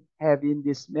spirit have in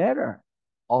this matter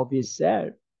of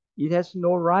itself? It has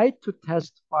no right to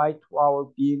testify to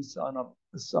our being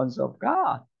sons of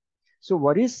God. So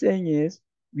what he's saying is,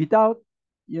 without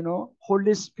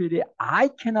Holy Spirit, I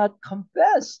cannot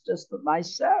confess just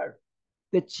myself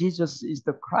that Jesus is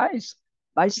the Christ,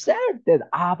 myself that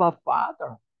Abba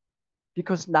Father,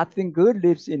 because nothing good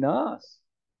lives in us.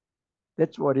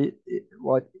 That's what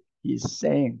he's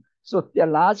saying. So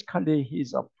theologically,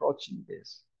 he's approaching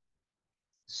this.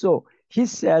 So he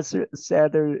said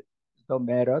the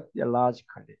matter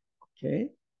theologically. Okay.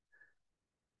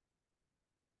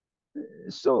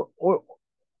 So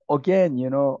again,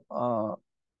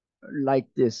 like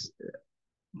this.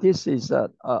 This is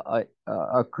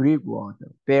a Greek word.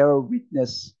 Bear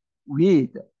witness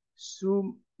with.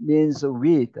 Sum means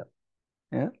with.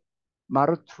 Yeah?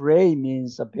 Martre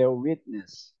means bear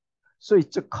witness. So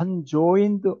it's a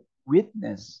conjoined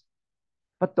witness.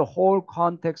 But the whole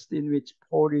context in which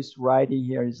Paul is writing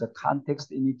here is a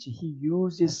context in which he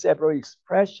uses several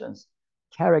expressions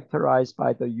characterized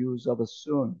by the use of a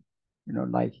soon,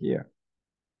 like here.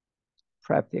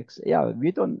 Prefix. Yeah,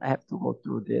 we don't have to go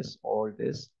through all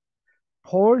this.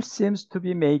 Paul seems to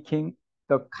be making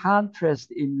the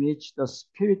contrast in which the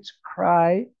Spirit's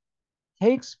cry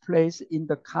takes place in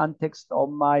the context of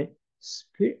my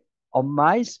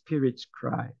spirit's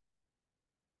cry.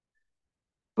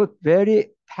 But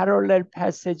very parallel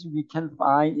passage we can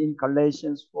find in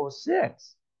Galatians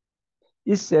 4:6.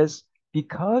 It says,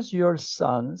 because your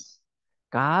sons,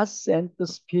 God sent the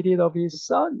Spirit of His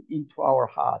Son into our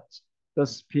hearts. The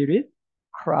Spirit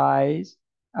cries,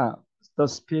 the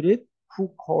Spirit who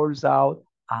calls out,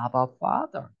 Abba,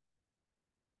 Father.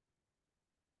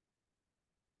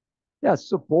 Yeah,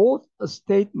 so both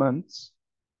statements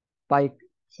by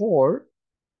Paul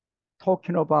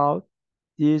talking about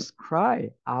this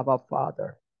cry, Abba,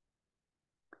 Father.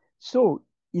 So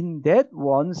in that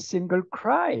one single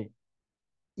cry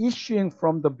issuing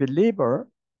from the believer,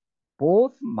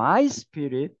 both my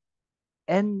spirit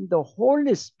and the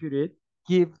Holy Spirit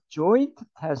give joint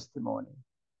testimony.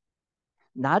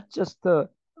 Not just the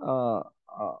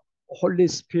Holy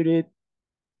Spirit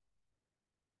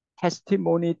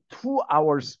testimony to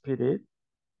our spirit,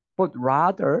 but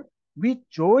rather we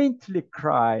jointly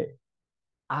cry,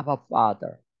 Abba,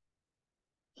 Father.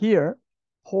 Here,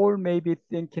 Paul may be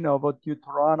thinking of a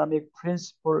Deuteronomic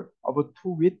principle of two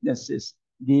witnesses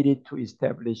needed to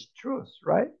establish truth,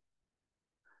 right?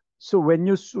 So when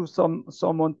you sue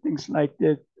someone things like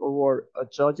that or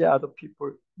judge other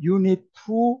people, you need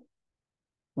two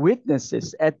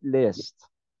witnesses at least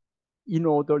in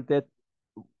order that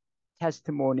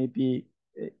testimony be,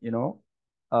 you know,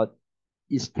 uh,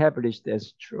 established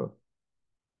as true.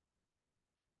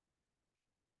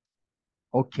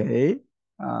 Okay.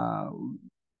 Uh,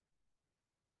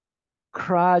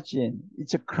 Crying,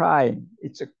 it's a cry,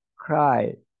 it's a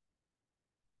cry,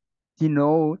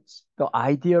 denotes the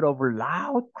idea of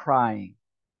loud crying,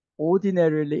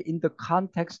 ordinarily in the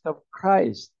context of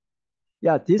Christ.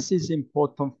 Yeah, this is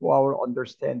important for our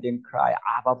understanding cry,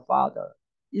 Abba, Father.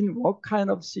 In what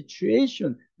kind of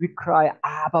situation we cry,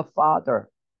 Abba, Father?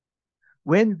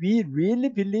 When we really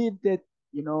believe that,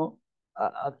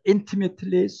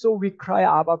 intimately, so we cry,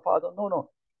 Abba, Father. No, no.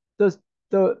 The,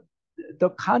 the, the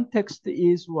context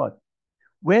is what?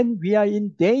 When we are in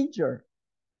danger,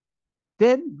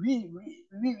 then we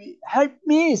help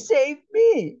me, save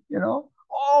me,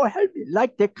 oh, help me,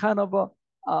 like that kind of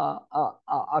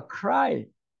a cry.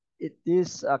 It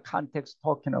is a context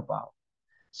talking about.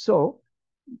 So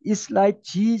it's like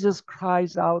Jesus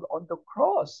cries out on the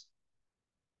cross,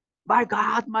 my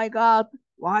God,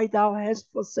 why thou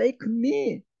hast forsaken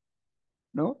me?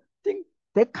 No, think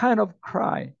that kind of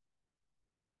cry.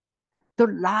 The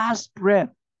last breath,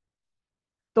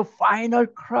 the final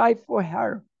cry for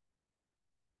help,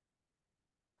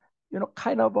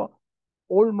 kind of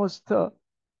almost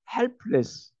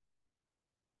helpless,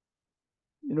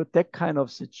 that kind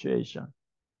of situation.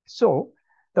 So,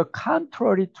 the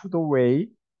contrary to the way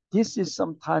this is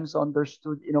sometimes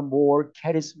understood in a more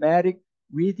charismatic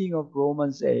reading of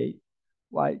Romans 8.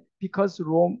 Why? Because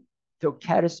the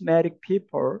charismatic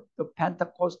people, the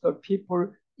Pentecostal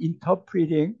people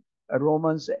interpreting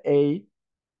Romans 8,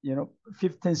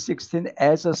 15, 16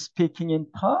 as a speaking in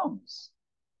tongues.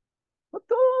 But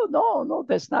no,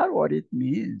 that's not what it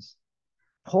means.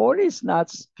 Paul is not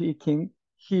speaking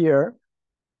here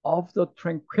of the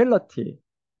tranquility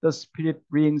the Spirit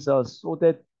brings us so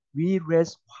that we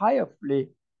rest quietly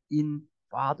in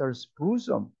Father's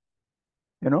bosom.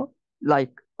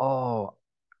 Like, oh,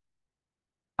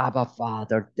 Abba,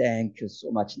 Father, thank you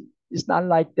so much. It's not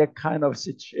like that kind of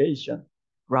situation.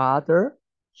 Rather,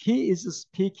 he is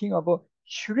speaking about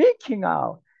shrieking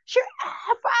out,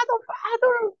 Father,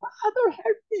 Father, Father,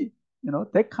 help me.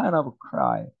 That kind of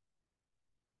cry.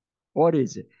 What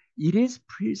is it? It is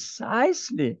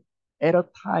precisely at a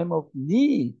time of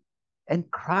need and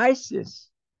crisis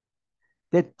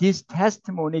that this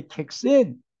testimony kicks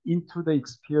in into the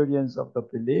experience of the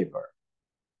believer.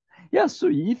 Yeah, so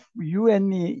if you and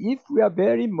me, if we are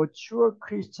very mature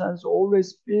Christians,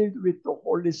 always filled with the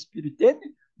Holy Spirit, then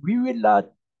we will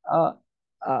not uh,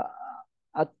 uh,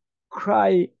 uh,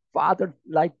 cry, Father,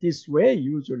 like this way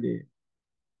usually.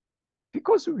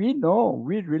 Because we know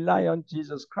we rely on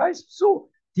Jesus Christ. So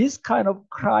this kind of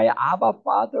cry, Abba,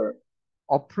 Father,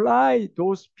 apply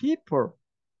those people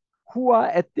who are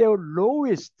at their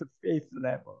lowest faith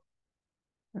level.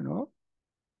 You know.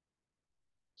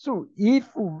 So if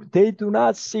they do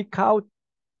not seek out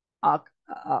a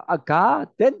God,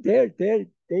 then they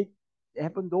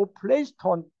have no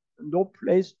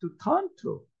place to turn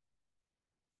to.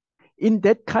 In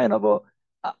that kind of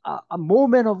a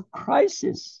moment of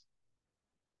crisis,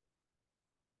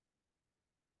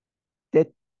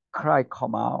 that cry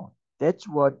come out. That's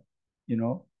what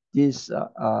this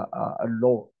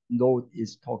note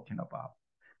is talking about.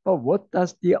 But what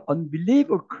does the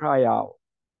unbeliever cry out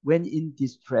when in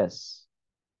distress?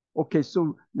 Okay,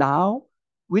 so now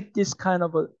with this kind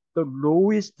of the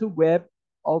lowest web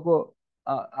of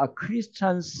a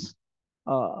Christian's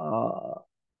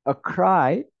a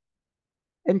cry,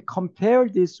 and compare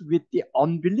this with the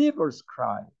unbeliever's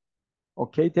cry.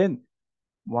 Okay, then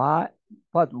why?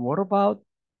 But what about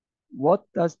what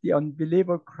does the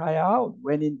unbeliever cry out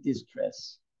when in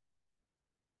distress?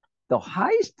 The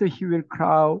highest he will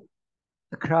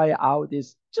cry out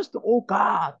is just, oh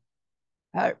God,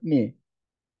 help me.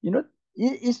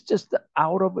 It's just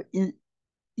out of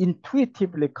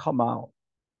intuitively come out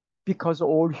because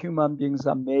all human beings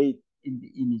are made in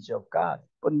the image of God,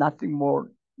 but nothing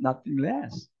more, nothing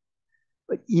less.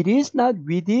 But it is not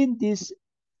within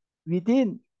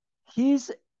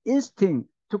his instinct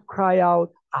to cry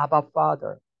out, Abba,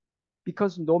 Father.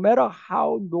 Because no matter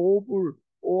how noble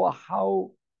or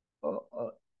how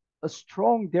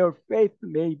strong their faith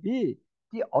may be,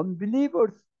 the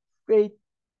unbeliever's faith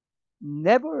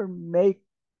never make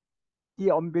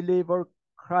the unbeliever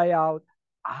cry out,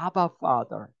 Abba,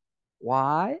 Father.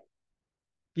 Why?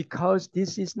 Because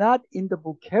this is not in the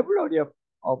vocabulary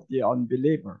of the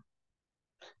unbeliever.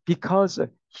 Because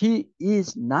he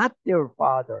is not their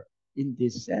father in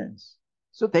this sense.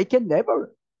 So they can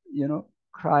never,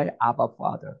 cry, Abba,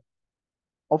 Father.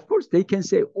 Of course, they can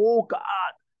say, Oh God,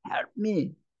 help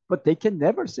me. But they can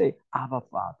never say, Abba,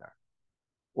 Father.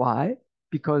 Why?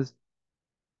 Because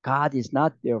God is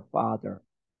not their father.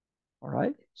 All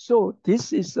right. So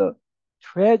this is a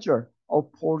treasure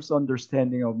of Paul's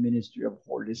understanding of ministry of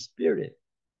Holy Spirit.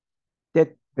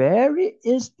 That very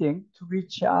instinct to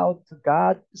reach out to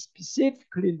God,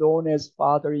 specifically known as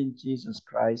Father in Jesus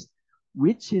Christ,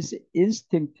 which is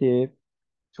instinctive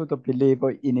to the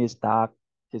believer in his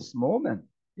darkest moment.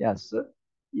 Yes.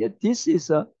 Yeah, this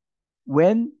is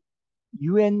when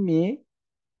you and me,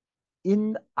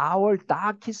 in our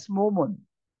darkest moment,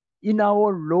 in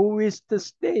our lowest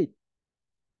state,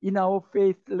 in our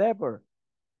faith level,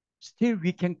 still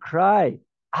we can cry,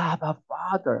 Abba,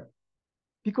 Father,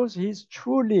 because He's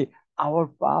truly our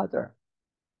Father.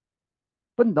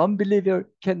 But non-believer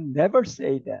can never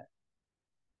say that.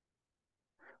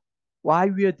 Why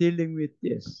we are dealing with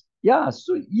this? Yeah,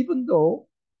 so even though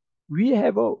we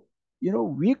have a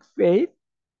weak faith,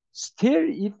 still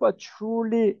if a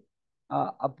truly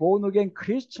a born again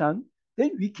Christian,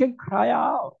 then we can cry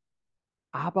out,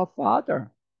 Abba,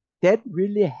 Father. That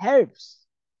really helps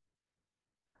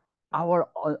our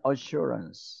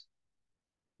assurance.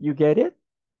 You get it?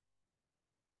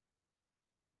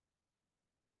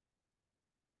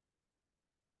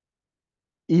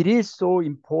 It is so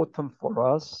important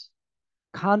for us,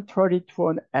 contrary to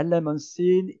an element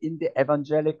seen in the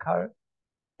evangelical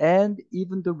and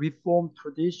even the Reformed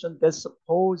tradition that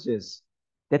supposes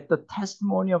that the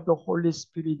testimony of the Holy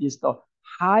Spirit is the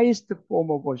highest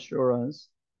form of assurance,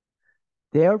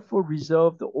 therefore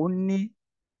reserved only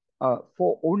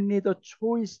for only the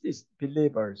choicest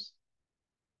believers.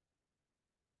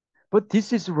 But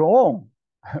this is wrong,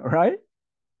 right?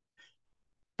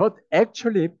 But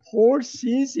actually, Paul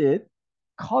sees it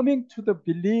coming to the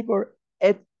believer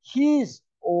at his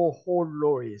or her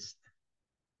lowest,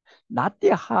 not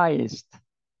the highest.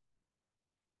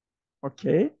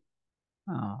 Okay?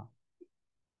 Uh,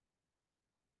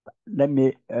 Let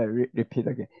me repeat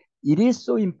again. It is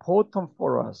so important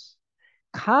for us,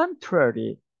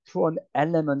 contrary to an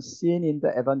element seen in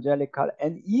the evangelical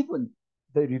and even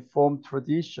the Reformed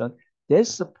tradition, that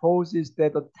supposes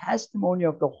that the testimony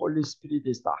of the Holy Spirit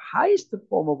is the highest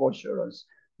form of assurance.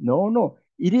 No, no,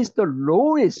 it is the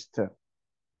lowest,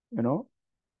 you know,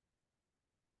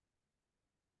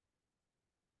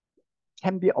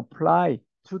 can be applied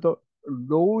to the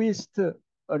lowest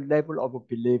level of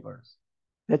believers.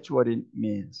 That's what it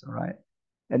means, right?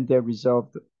 And they're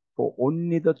reserved for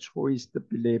only the choice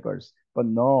believers. But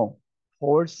no,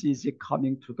 Paul sees it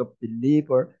coming to the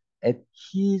believer at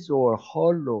his or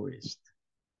her lowest.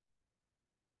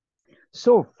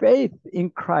 So faith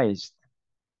in Christ.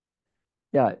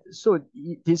 Yeah, so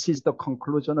this is the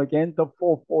conclusion again, the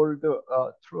fourfold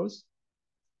truth.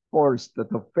 First,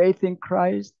 the faith in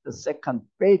Christ. The second,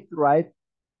 faith rightly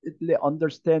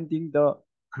understanding the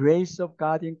grace of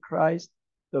God in Christ.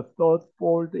 The third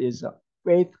fold is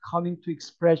faith coming to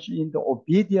expression in the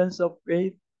obedience of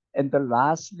faith. And the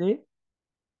lastly,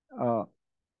 uh,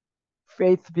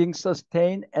 faith being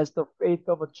sustained as the faith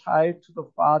of a child to the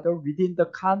Father within the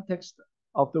context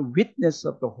of the witness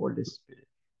of the Holy Spirit.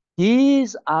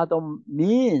 These are the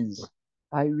means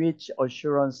by which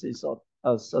assurance is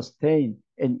sustained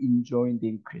and enjoyed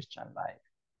in Christian life.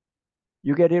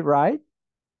 You get it right?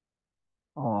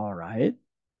 All right.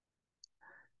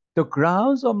 The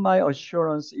grounds of my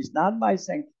assurance is not my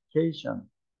sanctification.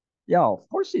 Yeah, of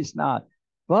course it's not.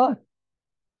 But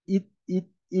it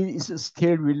is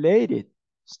still related,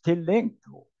 still linked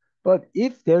to. But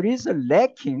if there is a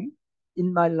lacking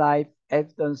in my life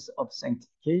evidence of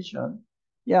sanctification,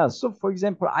 yeah. So for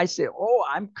example, I say, oh,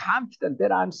 I'm confident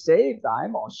that I'm saved.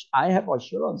 I have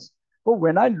assurance. But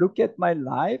when I look at my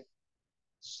life,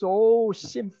 so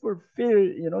sin-filled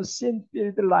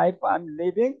life I'm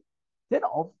living, then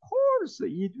of course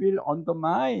it will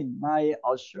undermine my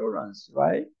assurance,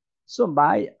 right? So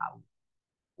my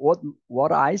what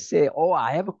what I say, oh,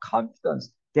 I have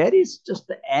confidence, that is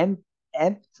just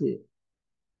empty,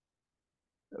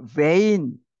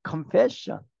 vain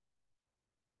confession.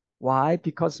 Why?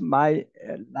 Because my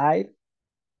life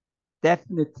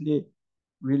definitely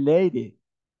related,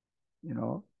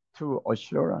 to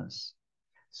assurance.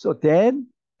 So then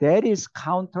that is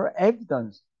counter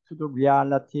evidence to the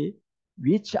reality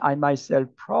which I myself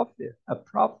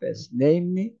profess,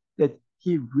 namely that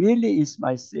he really is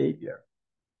my Savior.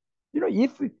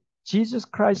 If Jesus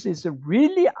Christ is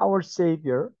really our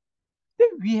Savior, then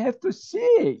we have to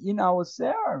see in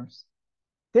ourselves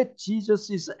that Jesus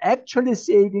is actually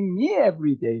saving me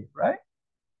every day, right?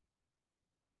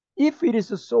 If it is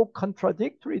so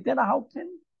contradictory, then how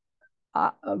can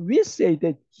we say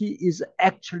that he is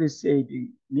actually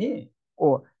saving me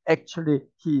or actually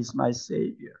he is my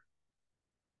Savior?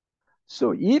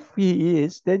 So if he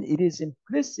is, then it is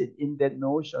implicit in that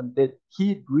notion that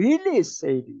he really is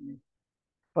saving me.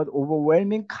 But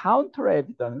overwhelming counter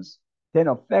evidence, then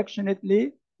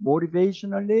affectionately,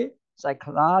 motivationally,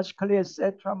 psychologically,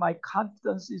 etc., my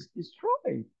confidence is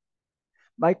destroyed.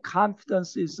 My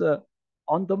confidence is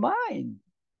undermined.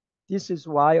 This is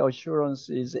why assurance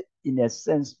is, in a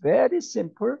sense, very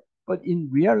simple, but in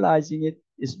realizing it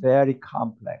is very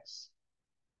complex.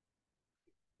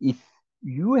 If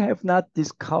you have not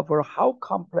discovered how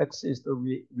complex is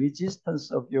the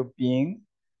resistance of your being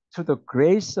to the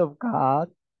grace of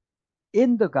God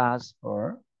in the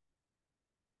gospel,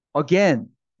 again,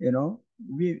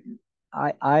 we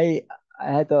I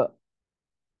had a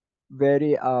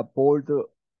very bold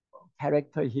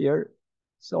character here,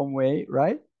 some way,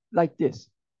 right? Like this.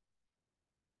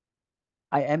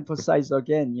 I emphasize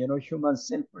again, human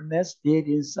sinfulness, dead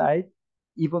inside,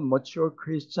 even mature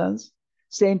Christians.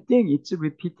 Same thing, it's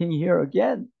repeating here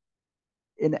again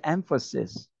in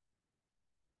emphasis.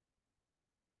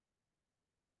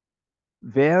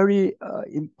 Very uh,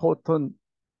 important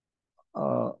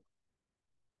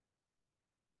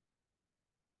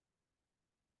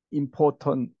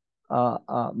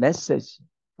message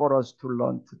for us to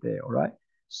learn today, all right?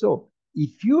 So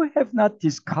if you have not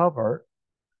discovered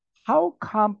how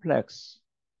complex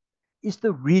is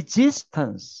the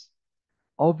resistance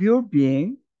of your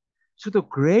being to the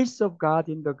grace of God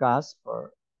in the gospel,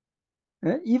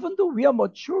 even though we are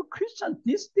mature Christians,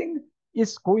 this thing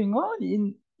is going on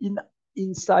in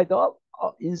inside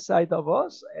of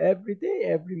us every day,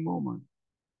 every moment.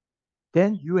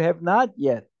 Then you have not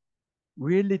yet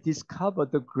really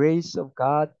discovered the grace of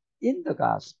God in the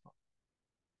gospel,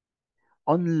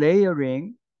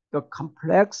 unlayering the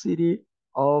complexity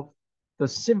of the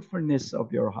sinfulness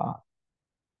of your heart.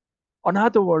 In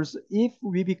other words, if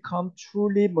we become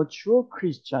truly mature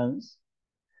Christians,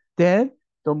 then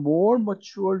the more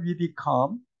mature we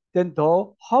become, then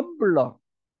the humbler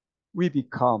we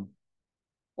become.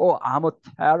 Oh, I'm a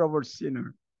terrible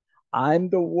sinner. I'm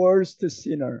the worst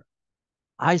sinner.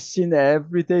 I sin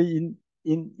every day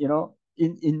in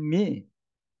me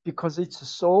because it's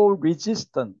so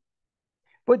resistant.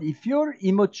 But if you're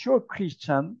immature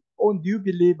Christian or new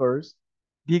believers,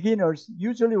 beginners,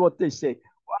 usually what they say,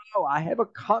 wow, I have a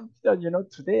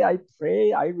confidence, today I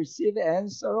pray, I receive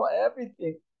answer,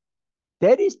 everything.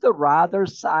 That is the rather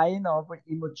sign of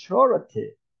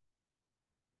immaturity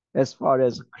as far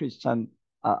as Christian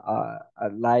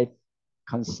life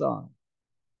concerned.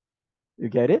 You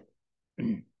get it?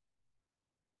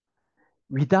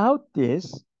 Without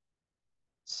this,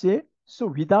 see, so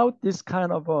without this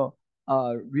kind of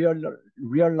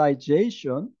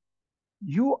realization,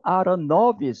 you are a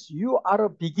novice, you are a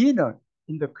beginner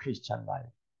in the Christian life.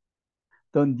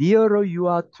 The nearer you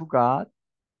are to God,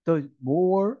 the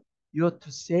more you are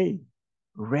to say,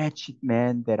 wretched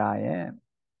man that I am.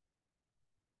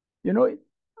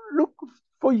 Look,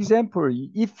 for example,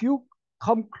 if you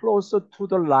come closer to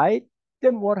the light,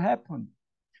 then what happened?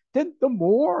 Then the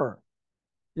more,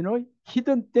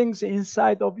 hidden things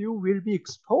inside of you will be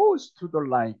exposed to the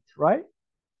light, right?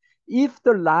 If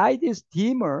the light is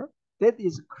dimmer, that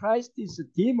is Christ is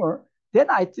dimmer, then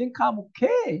I think I'm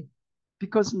okay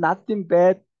because nothing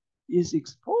bad is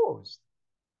exposed.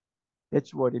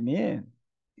 That's what it means.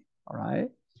 All right.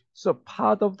 So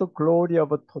part of the glory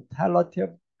of a totality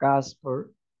of gospel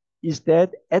is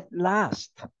that at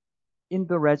last in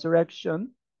the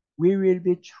resurrection, we will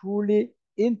be truly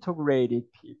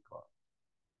integrated people.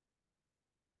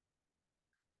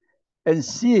 And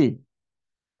see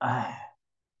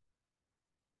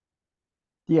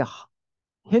the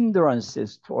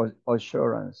hindrances to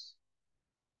assurance.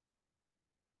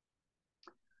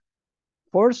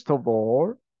 First of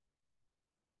all,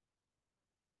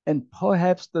 and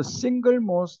perhaps the single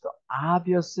most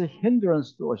obvious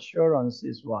hindrance to assurance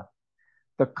is what?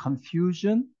 The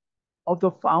confusion of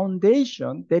the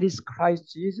foundation that is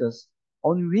Christ Jesus,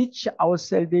 on which our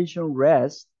salvation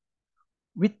rests,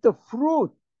 with the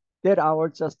fruit that our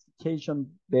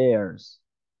justification bears.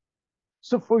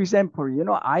 So, for example,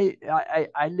 I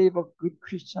live a good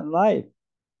Christian life.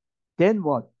 Then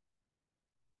what?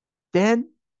 Then,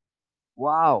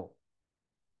 wow,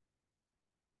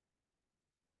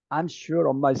 I'm sure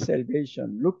of my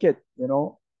salvation. Look at,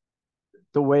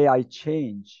 the way I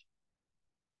change.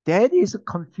 That is a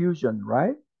confusion,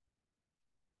 right?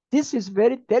 This is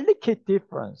very delicate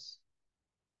difference.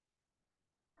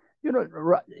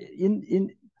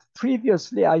 In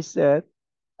previously I said,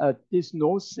 this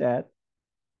note said,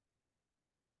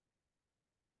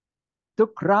 the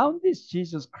ground is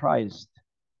Jesus Christ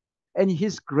and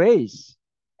his grace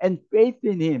and faith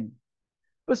in him.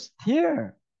 But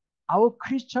still, our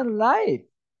Christian life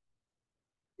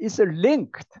is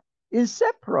linked,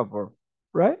 inseparable,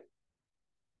 right?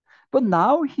 But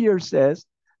now here says,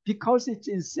 because it's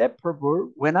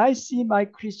inseparable, when I see my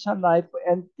Christian life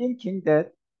and thinking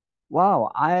that,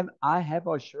 wow, I have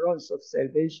assurance of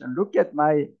salvation. Look at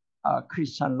my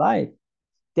Christian life.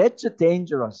 That's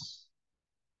dangerous.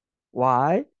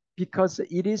 Why? Because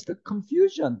it is the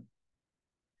confusion.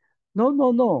 No,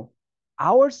 no, no.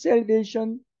 Our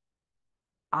salvation,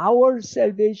 our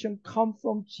salvation comes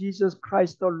from Jesus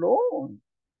Christ alone.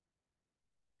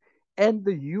 And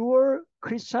your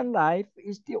Christian life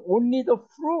is the only the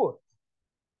fruit,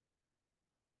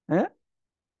 eh,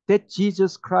 that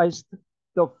Jesus Christ,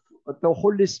 the, the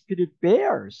Holy Spirit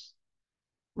bears,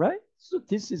 right? So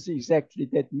this is exactly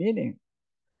that meaning.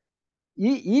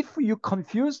 If you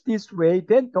confuse this way,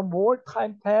 then the more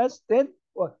time passes, then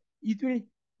what? It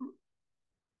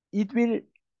will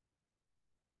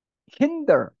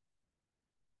hinder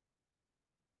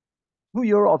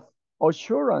your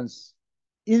assurance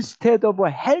instead of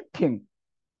helping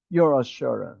your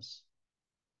assurance.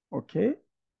 Okay?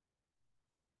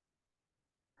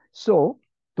 So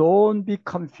don't be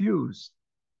confused.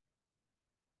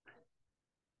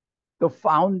 The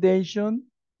foundation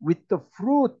with the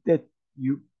fruit that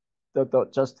the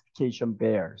justification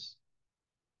bears.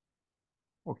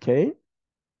 Okay?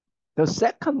 The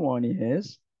second one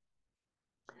is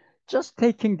just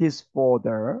taking this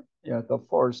further, the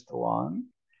first one,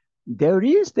 there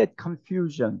is that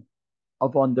confusion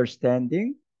of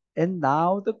understanding, and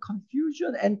now the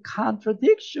confusion and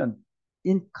contradiction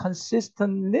in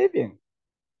consistent living.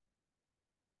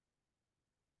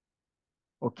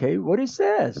 Okay, what it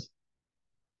says.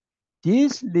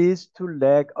 This leads to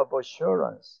lack of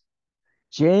assurance.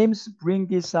 James brings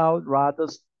this out rather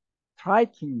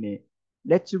strikingly.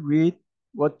 Let's read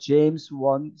what James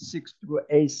 1 6 through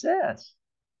 8 says.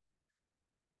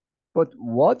 But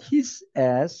what he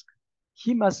asks,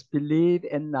 he must believe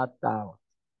and not doubt,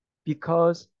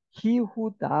 because he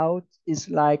who doubts is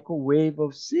like a wave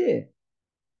of sea,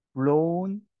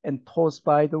 blown and tossed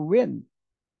by the wind.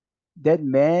 That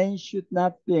man should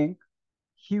not think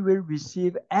he will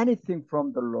receive anything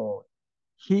from the Lord.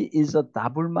 He is a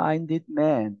double minded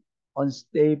man,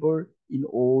 unstable in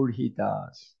all he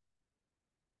does.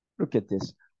 Look at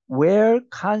this. Where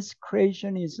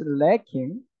consecration is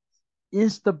lacking,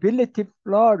 instability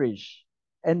flourish,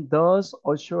 and thus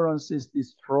assurance is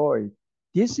destroyed.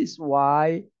 This is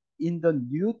why in the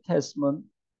New Testament,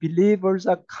 believers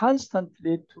are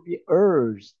constantly to be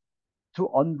urged to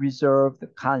unreserved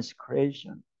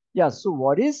consecration. Yeah, so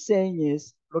what he's saying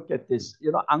is, look at this.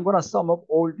 I'm going to sum up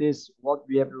all this, what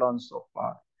we have learned so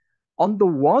far. On the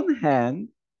one hand,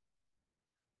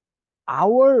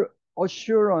 our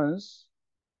assurance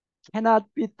cannot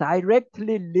be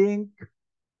directly linked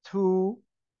to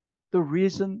the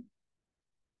reason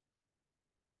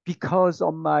because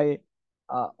of my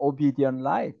obedient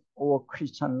life or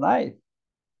Christian life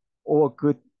or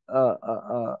good,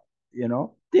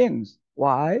 things.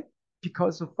 Why?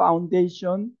 Because the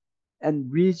foundation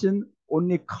and reason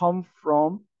only come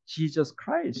from Jesus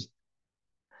Christ.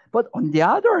 But on the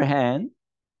other hand,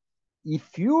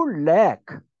 if you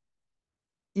lack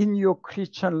in your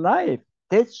Christian life,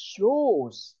 that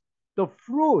shows the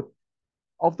fruit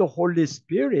of the Holy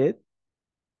Spirit,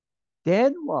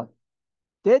 then what?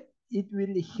 That it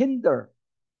will hinder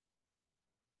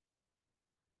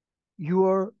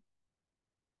your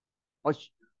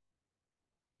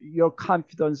your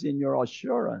confidence in your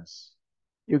assurance.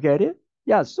 You get it?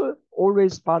 Yeah. So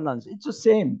always balance. It's the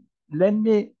same. Let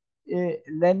me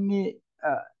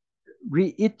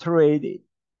reiterate it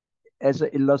as an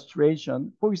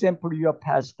illustration. For example, you're a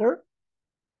pastor,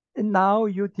 and now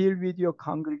you deal with your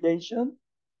congregation.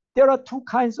 There are two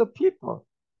kinds of people,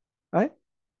 right?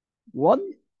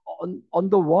 One, on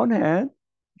the one hand,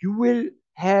 you will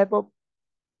have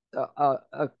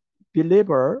a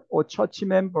believer or church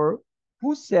member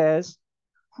who says,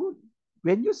 who,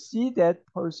 when you see that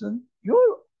person,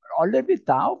 you're a little bit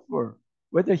doubtful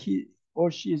whether he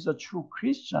or she is a true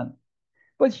Christian.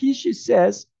 But she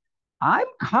says, I'm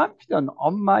confident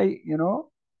on my,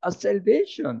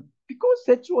 salvation because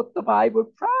that's what the Bible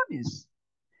promised.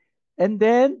 And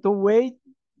then the way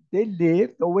they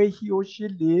live, the way he or she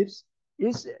lives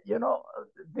is,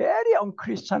 very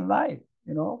unchristian life,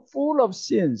 full of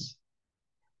sins.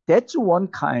 That's one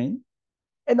kind.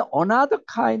 And another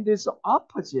kind is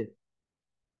opposite.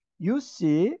 You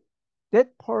see,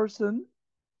 that person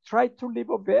try to live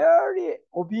a very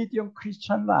obedient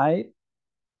Christian life,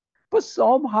 but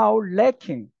somehow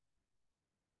lacking,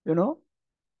 you know,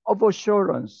 of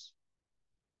assurance,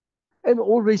 and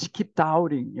always keep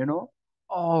doubting,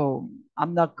 oh,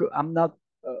 I'm not good, I'm not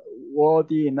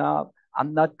worthy enough,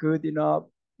 I'm not good enough,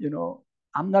 you know,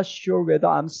 I'm not sure whether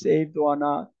I'm saved or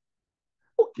not.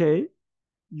 Okay,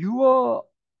 your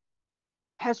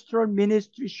pastoral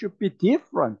ministry should be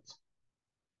different.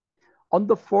 On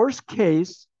the first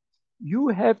case, you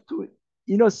have to,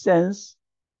 in a sense,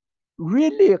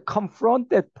 really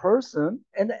confront that person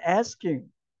and asking,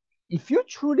 if you're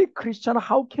truly Christian,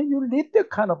 how can you live that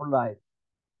kind of life?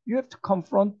 You have to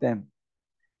confront them.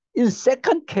 In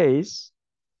second case,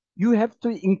 you have to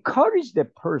encourage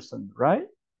that person, right?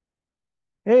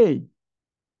 Hey,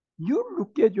 you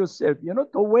look at yourself,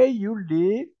 the way you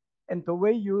live and the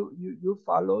way you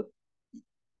follow.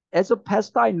 As a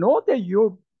pastor, I know that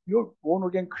you're born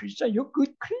again Christian, you're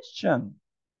good Christian.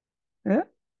 Yeah?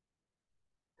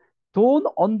 Don't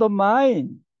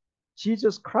undermine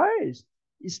Jesus Christ.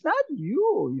 It's not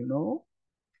you.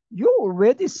 You're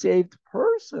already saved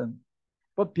person.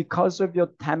 But because of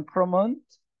your temperament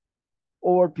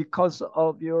or because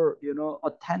of your,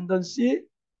 a tendency,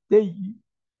 they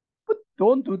but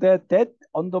don't do that. That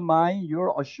undermine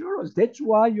your assurance. That's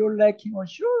why you're lacking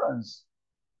assurance.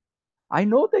 I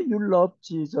know that you love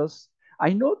Jesus.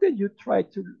 I know that you try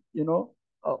to,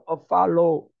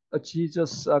 follow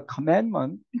Jesus'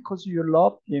 commandment because you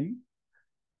love him.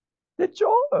 That's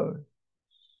all.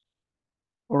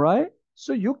 All right?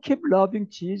 So you keep loving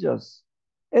Jesus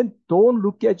and don't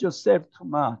look at yourself too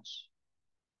much.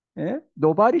 Eh?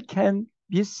 Nobody can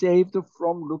be saved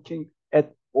from looking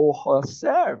at or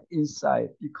herself inside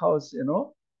because,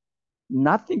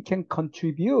 nothing can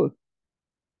contribute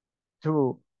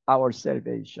to our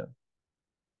salvation.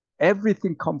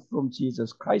 Everything comes from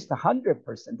Jesus Christ,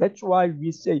 100%. That's why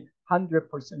we say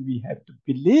 100% we have to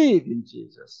believe in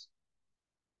Jesus.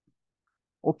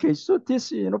 Okay, so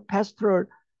this, pastoral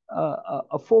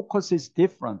focus is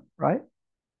different, right?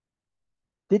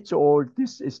 That's all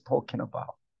this is talking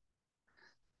about.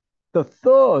 The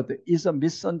third is a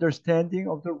misunderstanding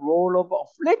of the role of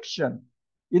affliction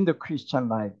in the Christian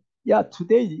life. Yeah,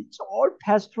 today it's all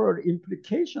pastoral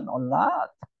implication a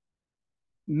lot.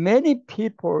 Many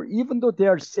people, even though they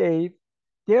are saved,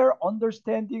 their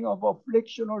understanding of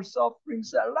affliction or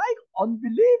sufferings are like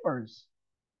unbelievers.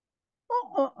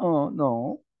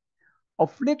 No.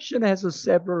 Affliction has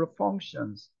several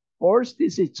functions. First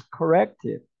is it's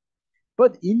corrective,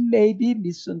 but it may be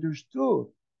misunderstood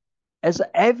as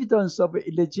evidence of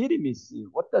illegitimacy.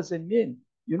 What does it mean?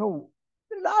 A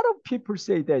lot of people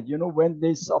say that, when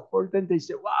they suffer, then they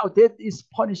say, wow, that is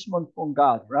punishment from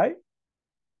God, right?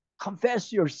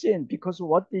 Confess your sin because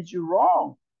what did you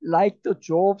wrong? Like the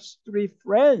Job's three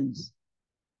friends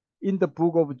in the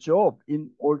book of Job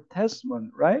in Old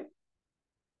Testament, right?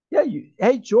 Yeah,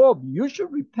 hey Job, you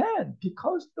should repent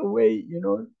because the way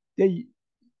they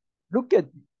look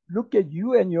at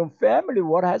you and your family,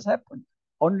 what has happened?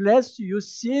 Unless you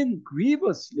sin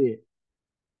grievously,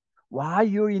 why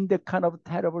you're in that kind of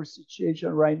terrible situation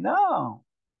right now?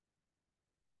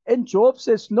 And Job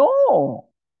says, no,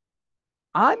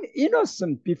 I'm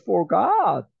innocent before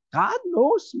God. God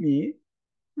knows me.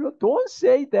 Don't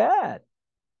say that,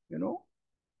 you know,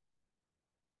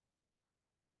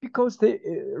 because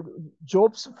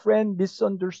Job's friend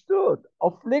misunderstood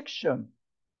affliction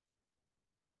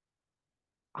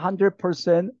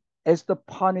 100% as the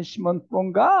punishment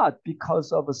from God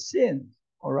because of a sin.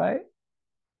 All right.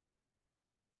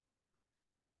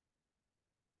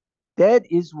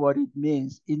 That is what it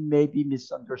means. It may be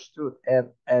misunderstood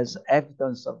as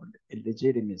evidence of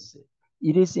illegitimacy.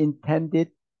 It is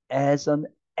intended as an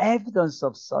evidence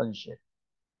of sonship.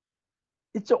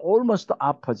 It's almost the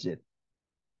opposite.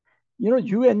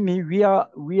 You and me, we are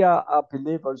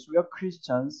believers, we are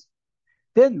Christians.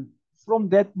 Then from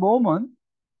that moment,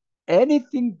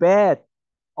 anything bad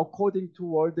according to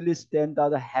worldly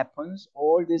standard happens,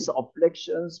 all these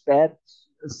afflictions, bad,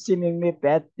 seemingly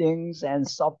bad things and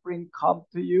suffering come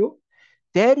to you.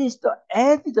 That is the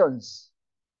evidence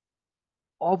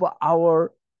of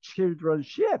our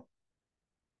childrenship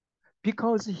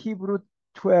because Hebrew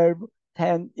 12,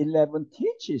 10, 11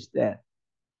 teaches that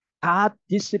God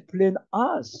disciplined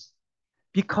us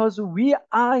because we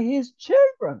are his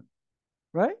children,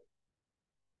 right?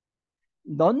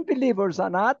 Non-believers are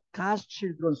not God's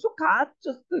children. So God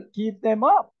just give them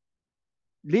up,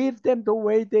 leave them the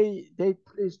way they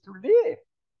please to live,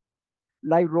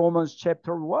 like Romans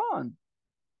chapter 1,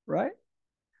 right?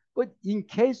 But in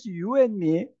case you and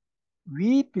me,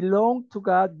 we belong to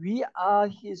God, we are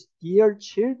His dear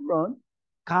children,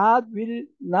 God will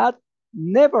not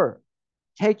never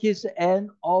take His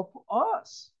hand off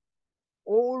us,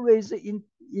 always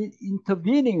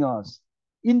intervening us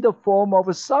in the form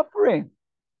of suffering,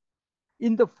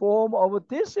 in the form of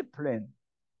discipline.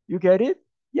 You get it?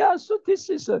 Yeah, so this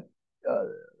is a uh,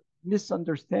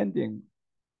 misunderstanding.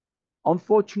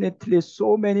 Unfortunately,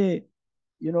 so many,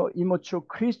 immature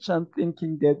Christians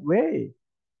thinking that way.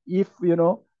 If,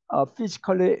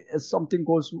 physically something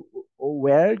goes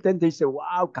well, then they say,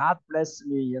 wow, God bless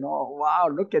me, wow,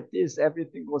 look at this,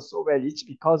 everything goes so well. It's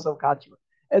because of God.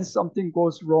 And something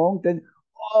goes wrong, then,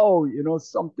 oh,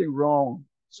 something wrong.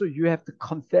 So you have to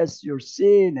confess your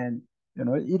sin and,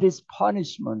 it is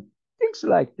punishment, things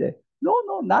like that. No,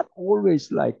 no, not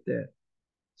always like that.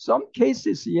 Some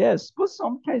cases, yes, but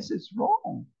some cases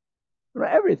wrong.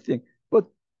 Everything. But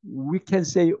we can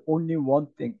say only one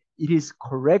thing. It is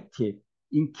corrective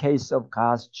in case of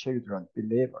God's children,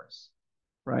 believers,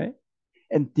 right?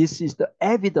 And this is the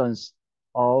evidence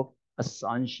of a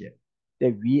sonship,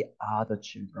 that we are the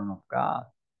children of God.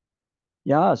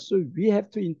 Yeah, so we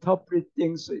have to interpret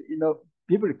things in a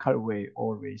biblical way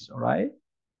always, all right?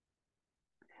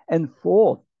 And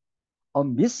fourth, a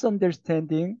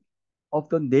misunderstanding of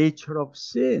the nature of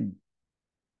sin.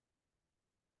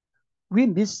 We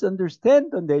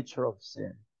misunderstand the nature of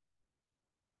sin.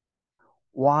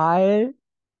 While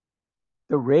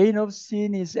the reign of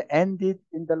sin is ended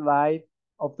in the life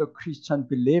of the Christian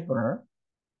believer,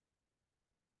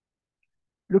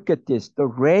 look at this, the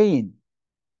reign.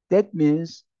 That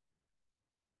means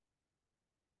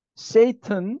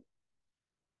Satan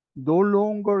no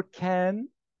longer can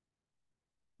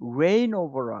reign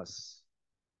over us,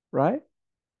 right?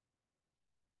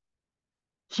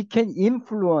 He can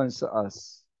influence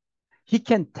us. He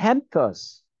can tempt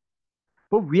us,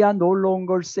 but we are no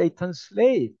longer Satan's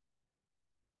slave,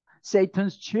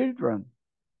 Satan's children.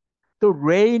 The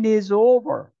reign is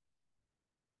over.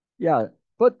 Yeah,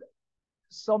 but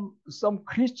some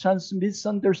Christians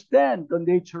misunderstand the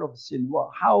nature of sin.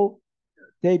 Well, how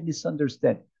they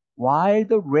misunderstand? While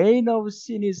the reign of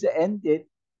sin is ended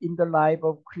in the life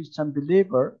of Christian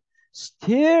believer,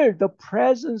 still the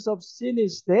presence of sin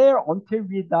is there until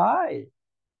we die,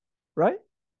 right?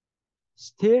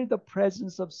 Still the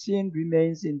presence of sin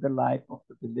remains in the life of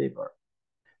the believer.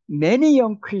 Many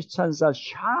young Christians are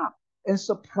shocked and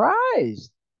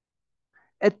surprised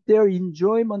at their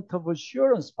enjoyment of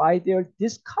assurance by their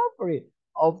discovery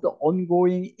of the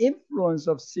ongoing influence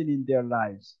of sin in their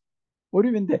lives. What do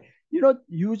you mean?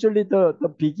 Usually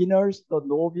the beginners, the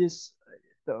novice,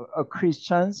 the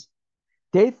Christians,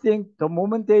 they think the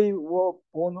moment they were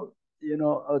born,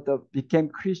 became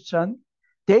Christian,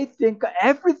 they think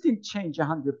everything changed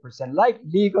 100%, like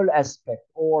legal aspect,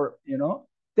 or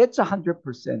that's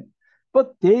 100%.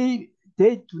 But they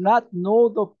do not know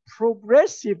the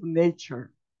progressive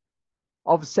nature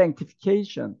of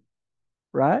sanctification,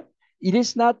 right? It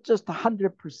is not just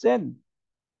 100%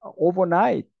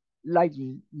 overnight, like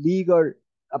legal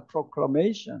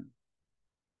proclamation.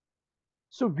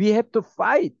 So we have to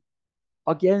fight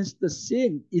against the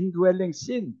sin, indwelling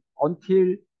sin,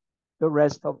 until the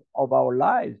rest of our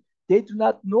lives. They do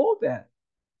not know that.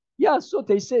 Yeah, so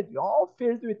they said, oh,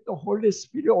 filled with the Holy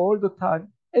Spirit all the time.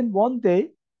 And one day,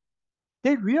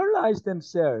 they realize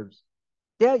themselves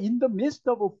they are in the midst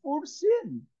of a full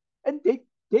sin. And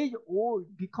they all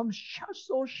become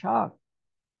so shocked.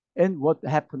 And what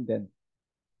happened then?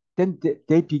 Then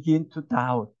they begin to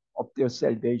doubt of their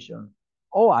salvation.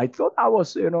 Oh, I thought I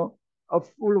was, a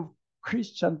full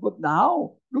Christian, but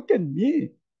now look at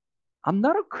me. I'm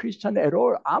not a Christian at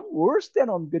all. I'm worse than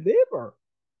unbeliever.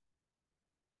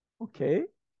 Okay.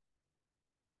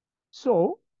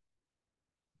 So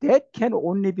that can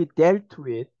only be dealt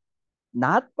with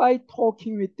not by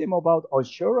talking with them about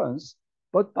assurance,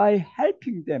 but by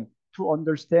helping them to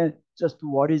understand just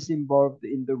what is involved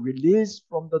in the release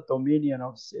from the dominion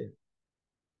of sin.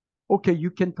 Okay,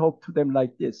 you can talk to them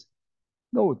like this.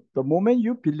 No, the moment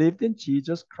you believed in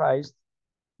Jesus Christ,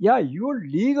 yeah, you're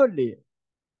legally.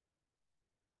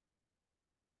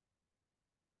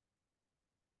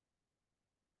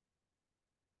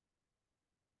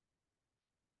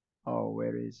 Oh,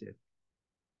 where is it?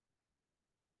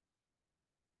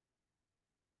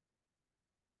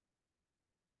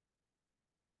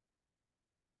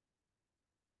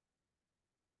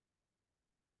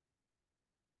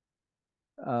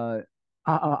 Uh,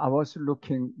 I was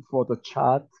looking for the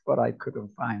chart, but I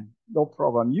couldn't find. No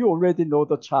problem. You already know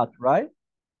the chart, right?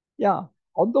 Yeah.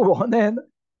 On the one hand,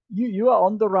 you are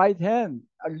on the right hand,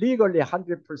 legally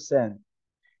 100%.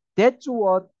 That's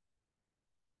what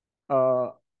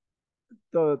uh,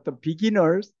 the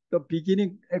beginners, the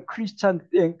beginning Christian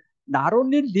think, not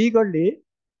only legally,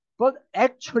 but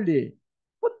actually.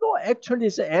 But no, actually,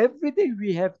 it's everything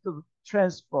we have to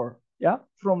transfer, yeah,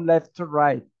 from left to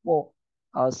right for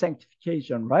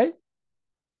sanctification, right?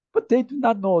 But they do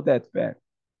not know that fact.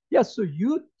 Yeah, so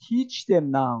you teach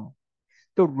them now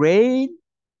the reign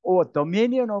or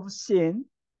dominion of sin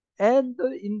and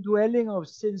the indwelling of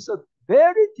sins are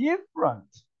very different.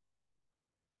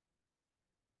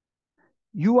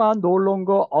 You are no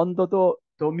longer under the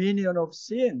dominion of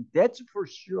sin. That's for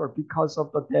sure because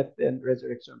of the death and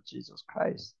resurrection of Jesus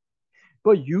Christ.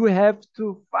 But you have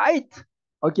to fight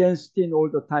against sin all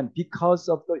the time because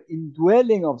of the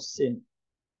indwelling of sin.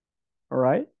 All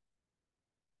right?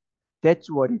 That's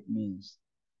what it means.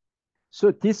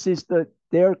 So this is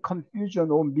their confusion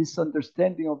or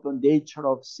misunderstanding of the nature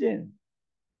of sin.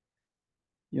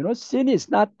 You know, sin is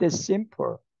not that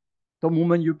simple. The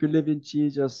moment you believe in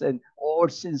Jesus and all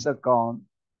sins are gone.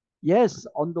 Yes,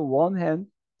 on the one hand,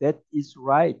 that is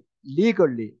right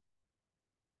legally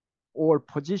or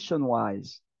position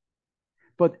wise.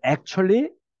 But actually,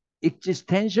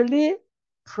 existentially,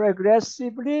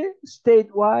 progressively,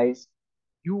 state wise,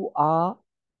 you are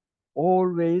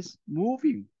always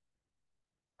moving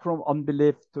from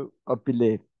unbelief to a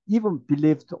belief, even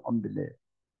belief to unbelief.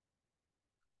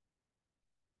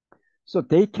 So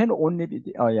they can only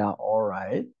be, oh yeah, all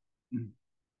right.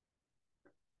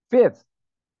 Fifth,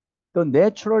 the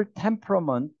natural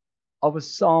temperament of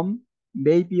some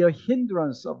may be a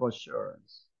hindrance of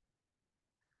assurance.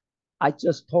 I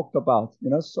just talked about, you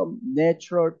know, some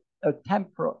natural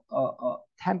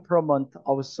temperament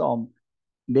of some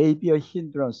may be a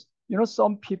hindrance. You know,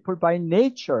 some people by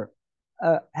nature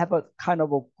have a kind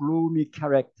of a gloomy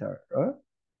character,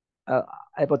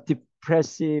 have a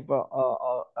depressive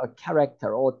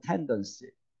character or tendency.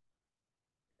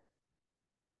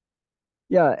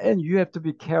 Yeah, and you have to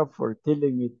be careful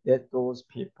dealing with those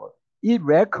people. It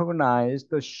recognizes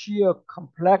the sheer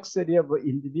complexity of an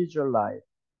individual life,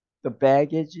 the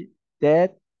baggage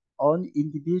that an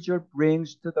individual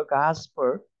brings to the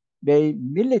gospel may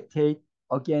militate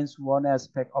against one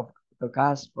aspect of the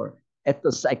gospel at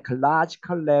the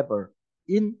psychological level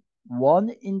in one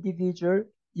individual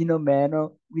in a manner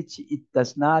which it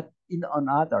does not in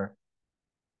another.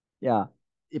 Yeah,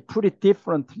 it put it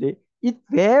differently. It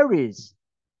varies.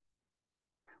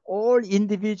 All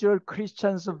individual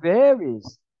Christians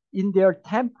varies in their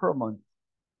temperament.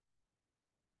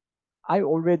 We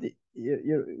already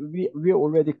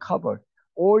covered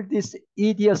all these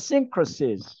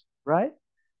idiosyncrasies, right?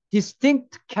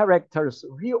 Distinct characters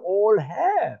we all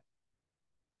have.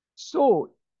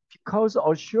 So, because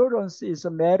assurance is a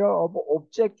matter of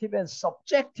objective and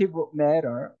subjective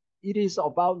matter, it is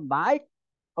about my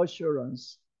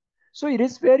assurance. So it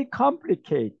is very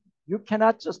complicated. You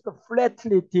cannot just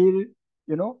flatly deal,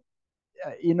 you know,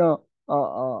 in a uh,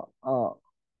 uh, uh,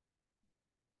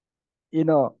 in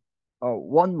a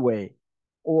one way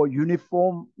or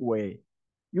uniform way.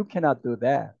 You cannot do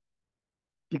that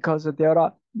because there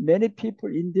are many people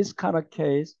in this kind of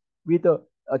case with a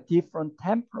different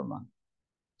temperament.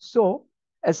 So,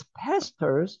 as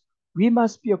pastors, we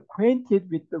must be acquainted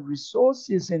with the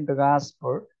resources in the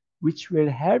gospel which will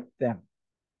help them.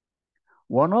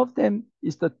 One of them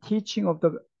is the teaching of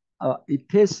the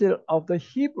epistle of the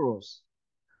Hebrews,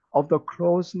 of the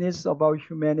closeness of our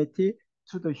humanity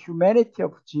to the humanity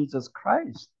of Jesus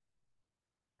Christ,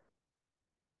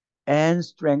 and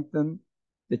strengthen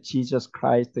the Jesus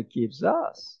Christ that gives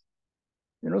us.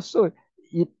 You know, so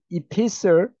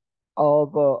epistle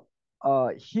of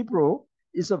Hebrew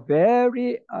is a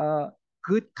very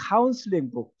good counseling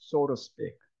book, so to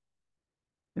speak.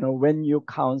 You know, when you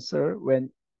counsel, when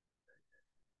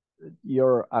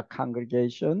your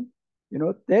congregation, you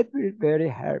know, that will very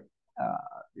help.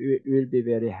 Will be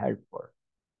very helpful.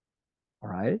 All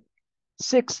right.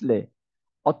 Sixthly,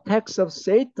 attacks of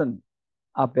Satan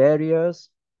are barriers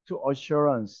to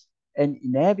assurance and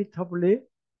inevitably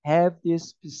have this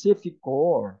specific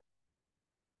goal.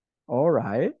 All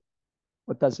right.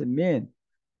 What does it mean?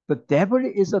 The devil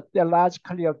is a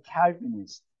theologically a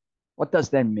Calvinist. What does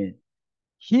that mean?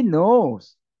 He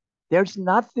knows there's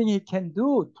nothing he can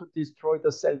do to destroy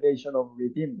the salvation of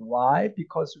redeemed. Why?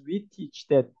 Because we teach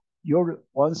that you're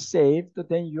once saved,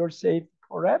 then you're saved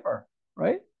forever,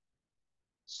 right?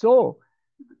 So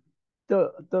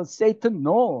the Satan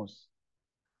knows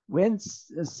when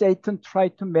Satan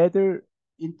tried to meddle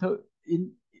in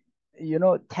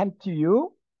tempt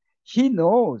you, he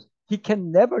knows he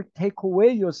can never take away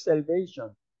your salvation.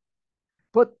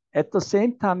 But at the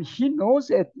same time, he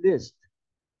knows at least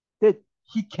that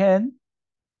he can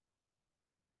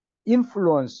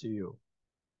influence you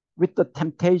with the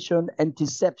temptation and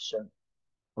deception,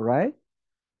 right?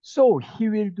 So he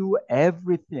will do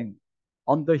everything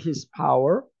under his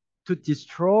power to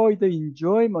destroy the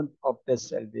enjoyment of the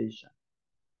salvation.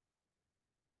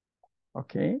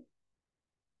 Okay?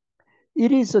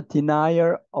 It is a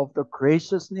denial of the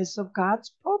graciousness of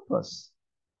God's purpose,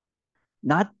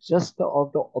 not just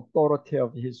of the authority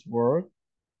of his word,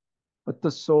 but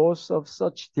the source of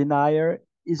such denial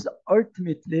is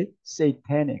ultimately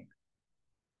satanic.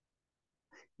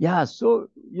 Yeah, so,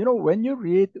 when you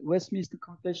read Westminster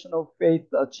Confession of Faith,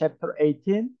 chapter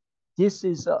 18, this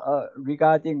is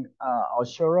regarding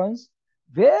assurance,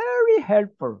 very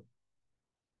helpful.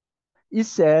 It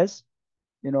says,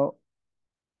 you know,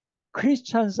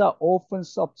 Christians are often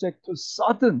subject to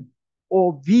sudden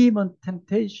or vehement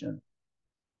temptation.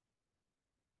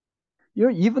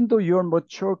 Even though you're a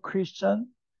mature Christian,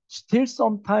 still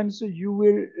sometimes you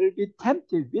will be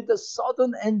tempted with a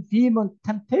sudden and vehement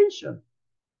temptation.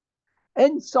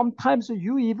 And sometimes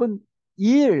you even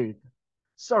yield,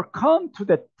 succumb to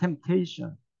that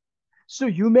temptation. So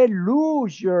you may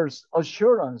lose your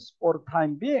assurance for the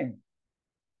time being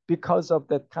because of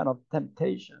that kind of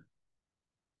temptation.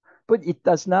 But it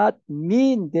does not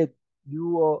mean that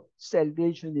your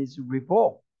salvation is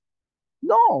revoked.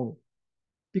 No,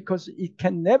 because it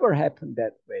can never happen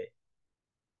that way.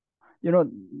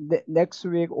 Next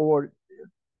week, or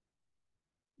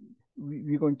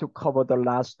we're going to cover the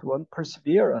last one,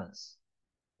 perseverance.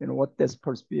 What does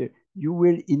persevere? You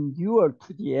will endure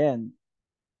to the end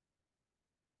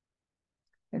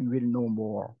and will know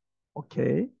more.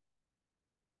 Okay?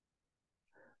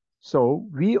 So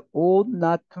we ought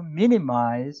not to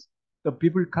minimize the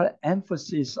biblical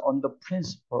emphasis on the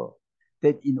principle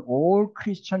that in all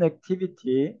Christian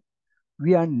activity,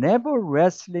 we are never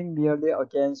wrestling merely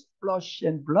against flesh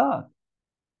and blood,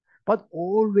 but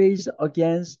always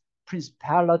against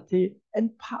principality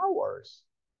and powers.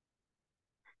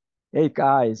 Hey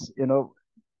guys,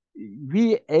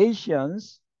 we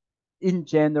Asians, in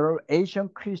general, Asian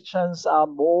Christians are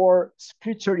more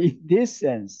spiritual in this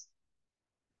sense.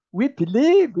 We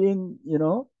believe in,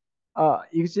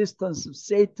 existence of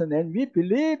Satan, and we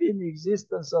believe in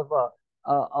existence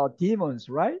of demons,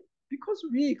 right? Because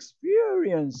we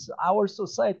experience, our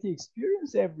society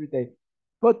experience every day.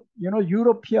 But,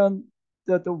 European,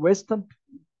 the Western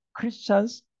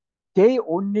Christians, they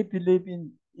only believe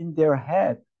in their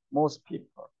head, most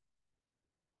people.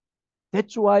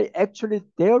 That's why actually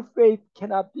their faith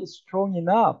cannot be strong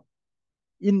enough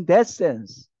in that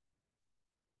sense.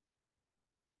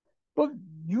 But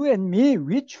you and me,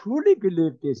 we truly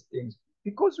believe these things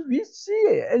because we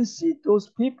see those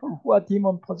people who are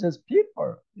demon possessed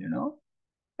people,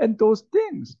 and those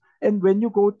things. And when you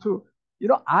go to,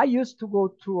 I used to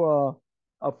go to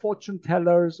fortune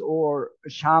tellers or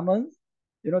shamans,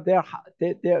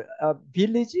 they're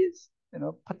villages,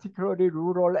 particularly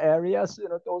rural areas,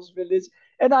 those villages.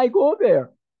 And I go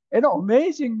there. And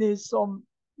amazingly, some,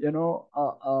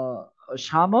 a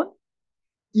shaman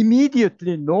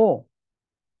immediately know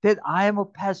that I am a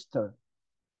pastor.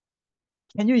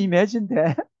 Can you imagine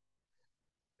that?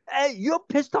 Hey, you're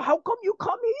a pastor. How come you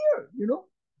come here?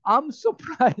 I'm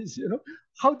surprised.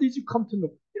 How did you come to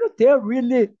know? They're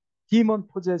really demon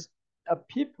possessed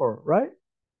people, right?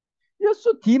 Yeah,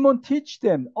 so demon teach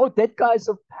them. Oh, that guy's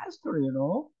a pastor.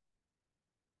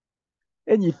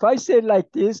 And if I say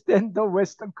like this, then the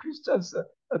Western Christians,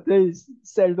 they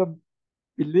seldom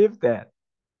believe that.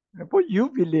 But you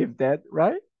believe that,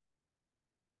 right?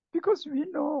 Because we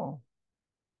know.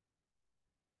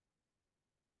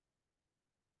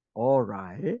 All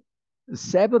right.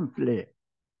 Seventhly,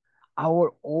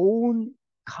 our own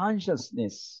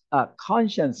consciences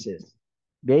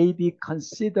may be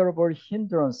considerable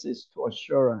hindrances to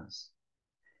assurance,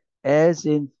 as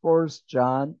in 1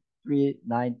 John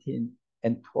 3:19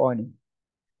 and 20.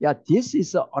 Yeah, this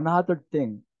is another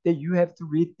thing that you have to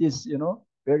read this,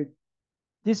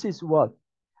 this is what?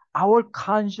 Our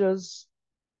conscience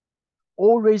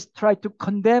always try to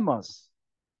condemn us.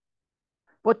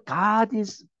 But God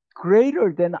is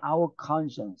greater than our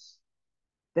conscience.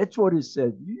 That's what he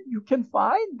said. You can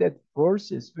find that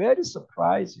verse is very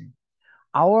surprising.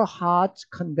 Our hearts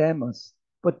condemn us,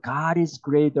 but God is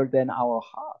greater than our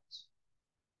hearts.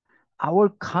 Our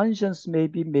conscience may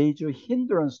be major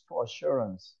hindrance to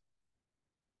assurance.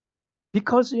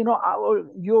 Because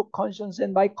your conscience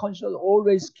and my conscience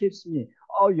always keeps me.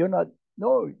 Oh, you're not.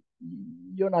 No,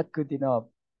 you're not good enough.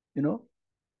 You know,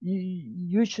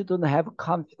 you shouldn't have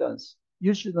confidence.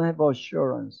 You shouldn't have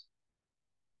assurance.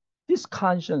 This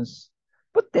conscience,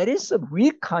 but that is a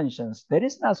weak conscience. That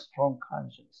is not strong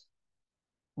conscience.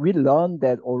 We learned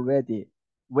that already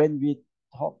when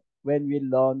we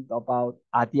learned about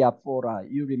adiaphora.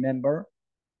 You remember,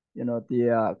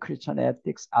 the Christian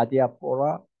ethics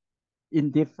adiaphora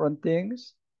in different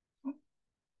things.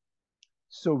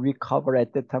 So we cover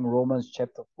at the time Romans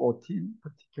chapter 14,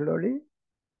 particularly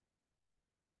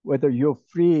whether you're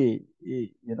free,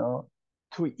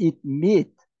 to eat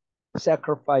meat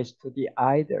sacrificed to the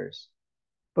idols.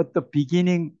 But the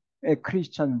beginning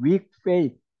Christian weak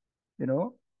faith, you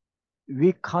know,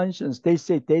 weak conscience, they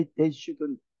say they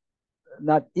shouldn't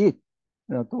not eat,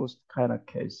 those kind of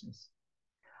cases.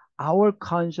 Our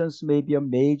conscience may be a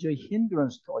major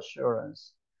hindrance to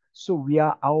assurance. So we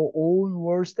are our own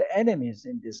worst enemies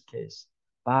in this case,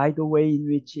 by the way in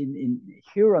which it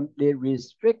inherently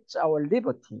restricts our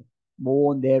liberty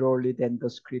more narrowly than the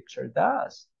scripture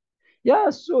does. Yeah,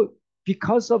 so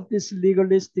because of this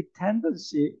legalistic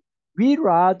tendency, we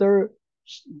rather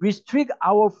restrict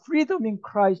our freedom in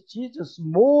Christ Jesus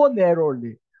more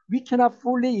narrowly. We cannot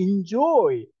fully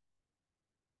enjoy,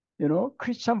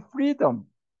 Christian freedom.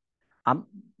 I'm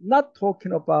not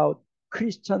talking about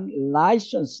Christian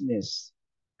licentiousness,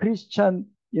 Christian,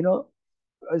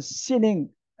 sinning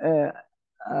uh,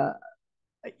 uh,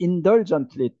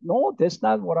 indulgently. No, that's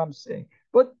not what I'm saying.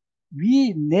 But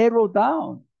we narrow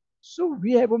down. So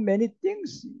we have many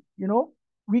things,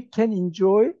 we can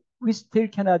enjoy, we still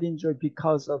cannot enjoy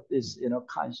because of this,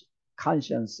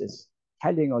 consciences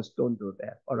telling us don't do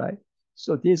that. All right.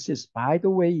 So this is, by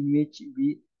the way, in which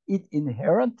it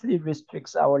inherently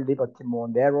restricts our liberty more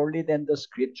narrowly than the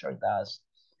scripture does.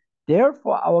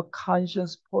 Therefore, our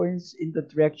conscience points in the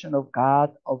direction of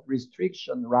God of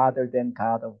restriction rather than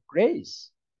God of grace.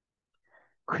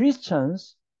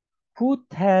 Christians who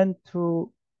tend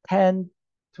to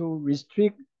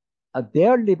restrict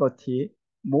their liberty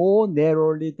more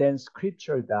narrowly than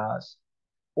Scripture does,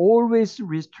 always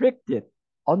restrict it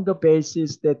on the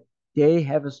basis that they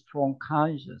have a strong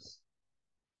conscience.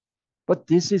 But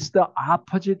this is the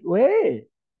opposite way.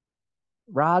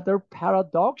 Rather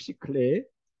paradoxically,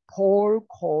 Paul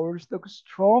calls the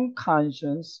strong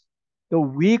conscience the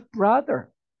weak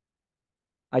brother.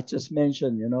 I just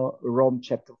mentioned, Rome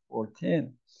chapter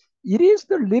 14. It is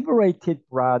the liberated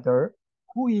brother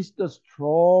who is the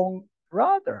strong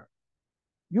brother.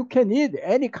 You can eat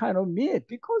any kind of meat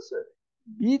because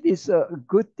meat is a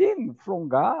good thing from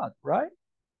God, right?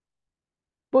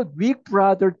 But weak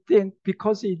brother think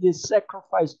because it is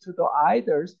sacrificed to the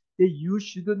idols that you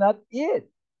should not eat.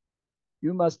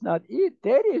 You must not eat.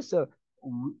 That is a,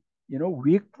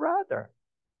 weak brother.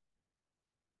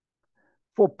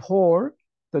 For Paul,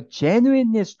 the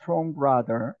genuinely strong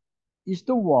brother is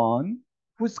the one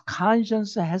whose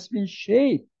conscience has been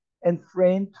shaped and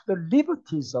framed to the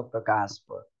liberties of the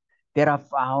gospel that are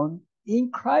found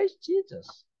in Christ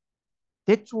Jesus.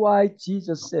 That's why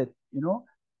Jesus said,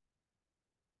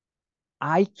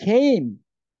 I came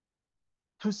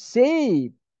to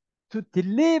save, to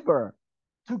deliver,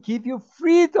 to give you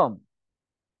freedom.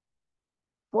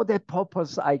 For that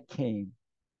purpose I came.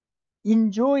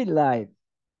 Enjoy life.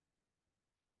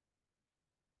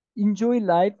 Enjoy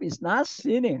life is not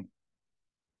sinning.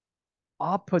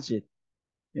 Opposite,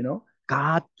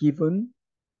 God given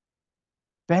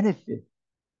benefit.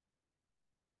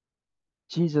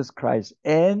 Jesus Christ,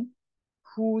 and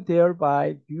who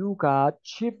thereby view God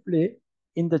chiefly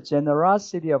in the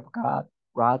generosity of God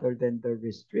rather than the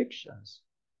restrictions,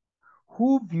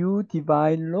 who view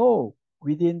divine law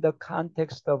within the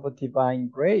context of a divine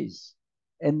grace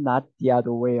and not the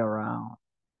other way around.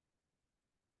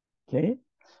 Okay?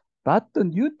 But the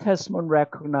New Testament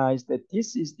recognized that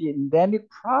this is the endemic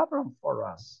problem for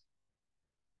us.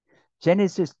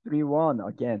 Genesis 3:1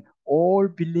 again, all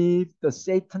believe the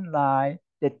Satan lie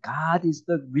that God is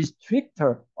the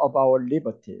restrictor of our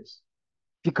liberties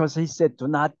because he said, do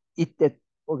not eat that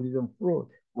forbidden fruit,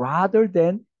 rather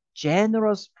than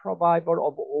generous provider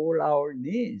of all our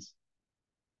needs.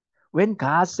 When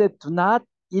God said, do not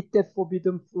eat that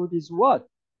forbidden fruit is what?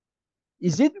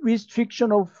 Is it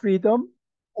restriction of freedom,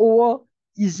 or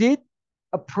is it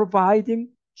a providing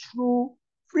true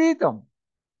freedom?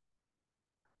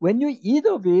 When you eat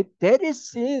of it, that is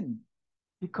sin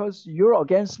because you're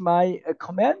against my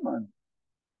commandment.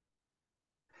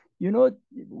 You know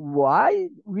why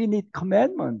we need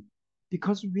commandment?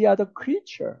 Because we are the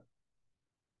creature.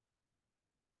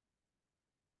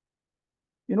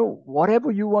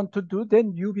 Whatever you want to do,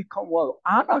 then you become, well,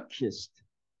 anarchist.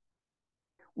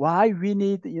 Why we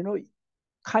need,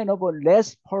 kind of a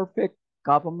less perfect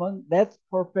government, less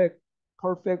perfect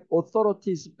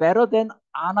authority is better than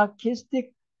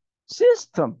anarchistic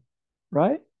system,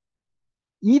 right?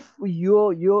 If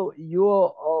your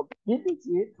village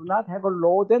do not have a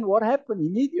law, then what happened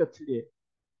immediately?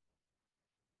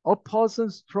 A person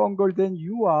stronger than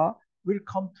you are will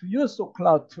come to your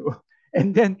Socloud too,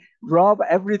 and then rob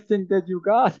everything that you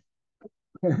got.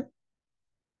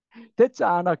 That's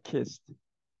anarchist.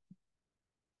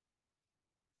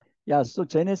 Yeah, so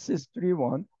Genesis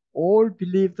 3:1, all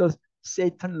believe the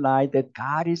Satan lie that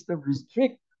God is the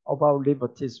restrict of our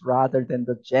liberties rather than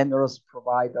the generous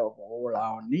provider of all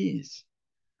our needs.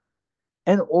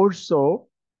 And also,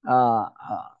 the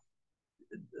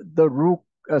Rook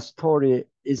story,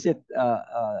 is it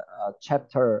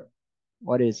chapter,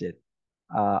 what is it?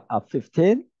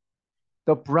 15?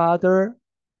 The brother,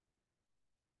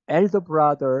 elder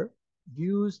brother,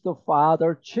 views the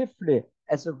father chiefly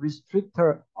as a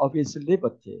restrictor of his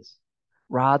liberties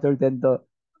rather than the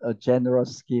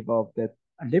generous giver of that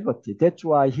liberty. That's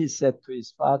why he said to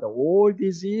his father, all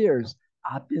these years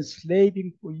I've been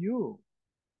slaving for you.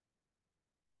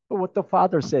 But what the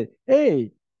father said,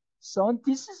 hey, son,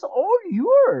 this is all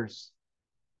yours.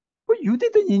 But you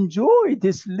didn't enjoy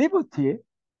this liberty.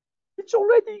 It's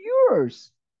already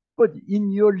yours. But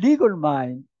in your legal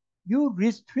mind, you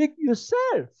restrict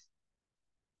yourself,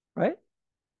 right?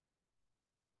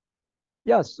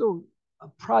 Yeah, so a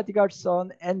prodigal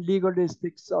son and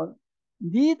legalistic son,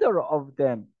 neither of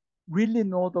them really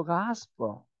know the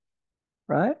gospel,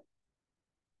 right?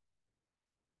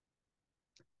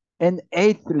 And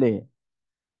eighthly,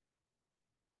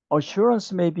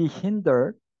 assurance may be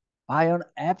hindered by an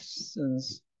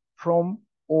absence from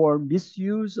or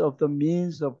misuse of the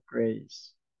means of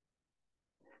grace.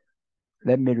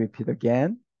 Let me repeat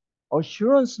again.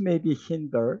 Assurance may be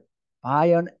hindered by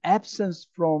an absence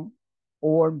from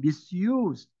or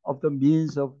misuse of the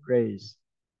means of grace.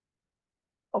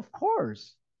 Of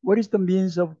course. What is the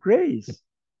means of grace?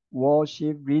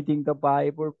 Worship, reading the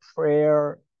Bible,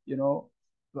 prayer,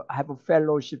 have a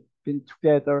fellowship, been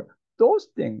together, those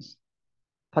things.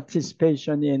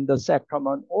 Participation in the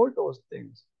sacrament, all those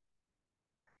things.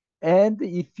 And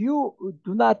if you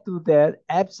do not do that,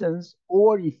 absence,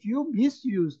 or if you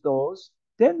misuse those,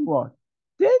 then what?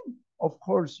 Then, of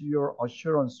course, your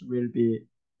assurance will be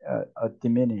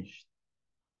diminished.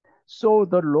 So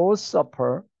the Lord's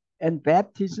Supper and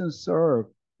baptism serve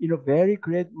in a very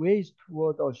great ways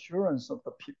toward the assurance of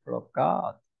the people of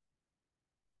God.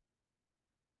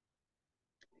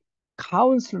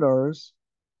 Counselors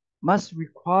must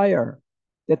require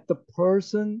that the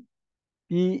person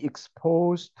be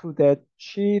exposed to that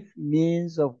chief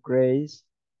means of grace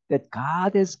that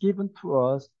God has given to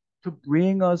us to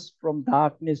bring us from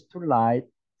darkness to light,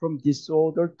 from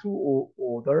disorder to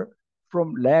order,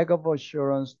 from lack of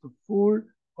assurance to full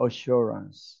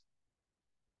assurance.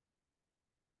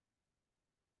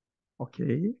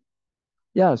 Okay.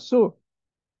 Yeah. So,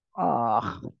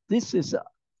 this is,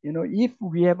 if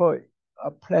we have a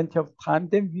plenty of time,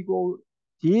 then we go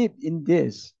deep in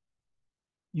this.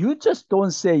 You just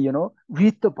don't say,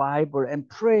 read the Bible and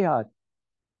pray hard.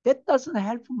 That doesn't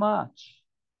help much.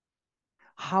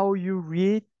 How you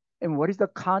read and what is the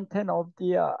content of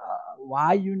the,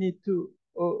 why you need to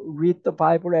read the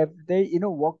Bible every day,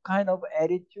 what kind of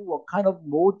attitude, what kind of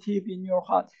motive in your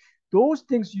heart. Those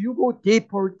things you go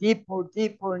deeper, deeper,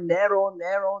 deeper, narrow,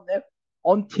 narrow, narrow,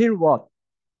 until what?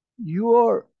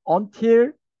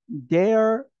 Until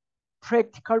their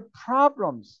practical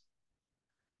problems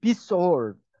be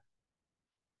solved.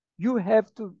 You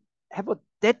have to have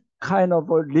that kind of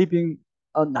a living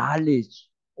knowledge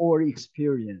or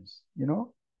experience,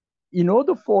 In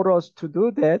order for us to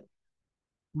do that,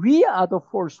 we are the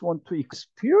first one to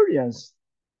experience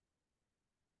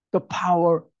the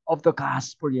power of the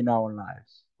gospel in our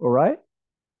lives. All right?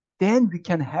 Then we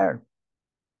can help.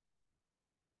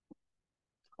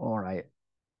 All right.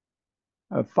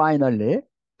 Finally,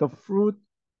 the fruit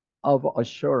of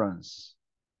assurance.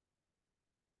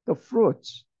 The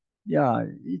fruits. Yeah,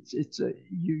 it's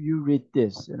you read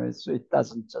this, so it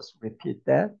doesn't just repeat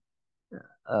that.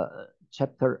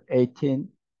 Chapter 18,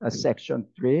 section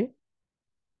 3.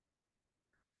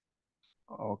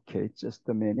 Okay, just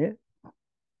a minute.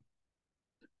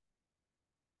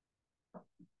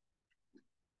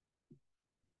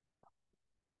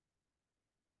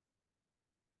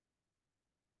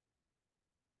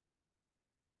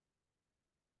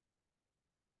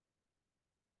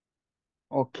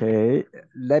 Okay,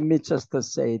 let me just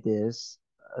say this.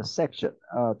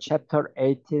 Chapter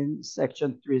 18,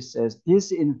 section 3 says,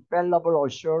 this infallible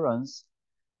assurance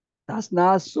does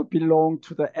not so belong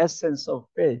to the essence of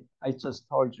faith. I just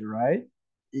told you, right?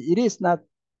 It is not.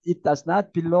 It does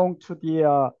not belong to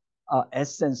the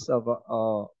essence of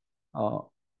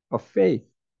faith.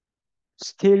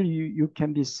 Still, you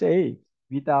can be saved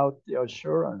without the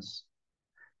assurance.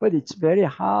 But it's very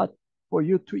hard for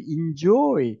you to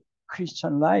enjoy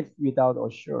Christian life without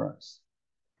assurance.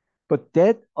 But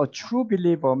that a true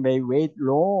believer may wait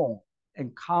long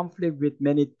and conflict with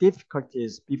many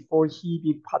difficulties before he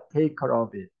be partaker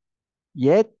of it.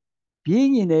 Yet,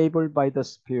 being enabled by the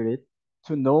Spirit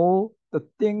to know the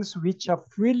things which are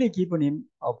freely given him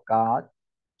of God,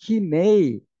 he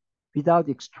may, without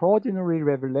extraordinary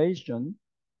revelation,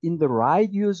 in the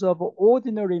right use of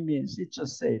ordinary means, it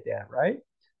just say that, right?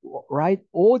 Right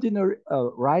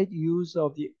use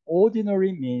of the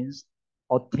ordinary means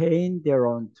attain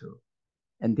thereunto.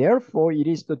 And therefore, it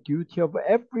is the duty of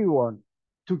everyone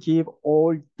to give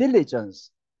all diligence.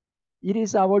 It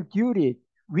is our duty.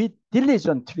 We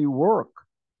diligently work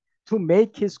to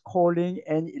make his calling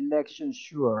and election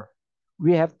sure.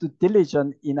 We have to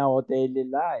diligent in our daily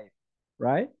life,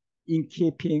 right? In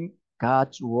keeping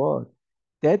God's word,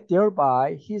 that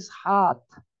thereby his heart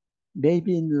may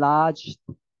be enlarged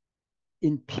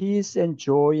in peace and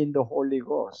joy in the Holy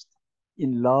Ghost,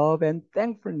 in love and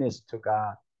thankfulness to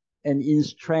God, and in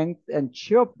strength and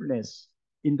cheerfulness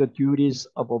in the duties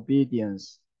of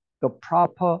obedience, the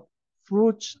proper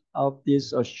fruits of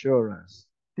this assurance.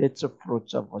 That's the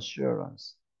fruits of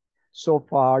assurance. So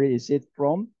far is it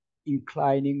from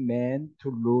inclining man to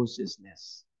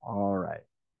lawlessness. All right.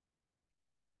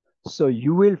 So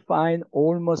you will find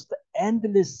almost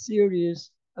endless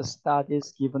series of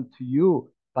studies given to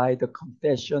you by the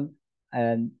confession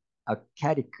and a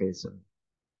catechism.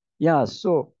 Yeah,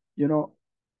 so,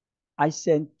 I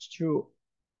sent you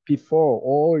before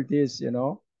all this,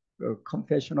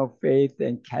 confession of faith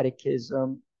and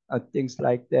catechism, things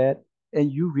like that.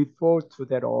 And you refer to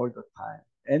that all the time.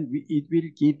 And it will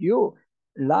give you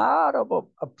a lot of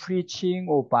preaching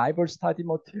or Bible study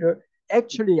material.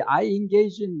 Actually, I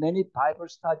engage in many Bible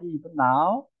study even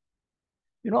now.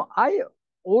 I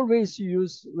always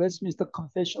use Westminster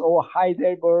Confession or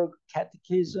Heidelberg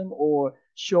Catechism or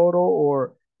shorter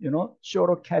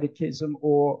catechism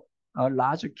or a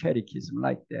larger catechism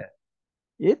like that.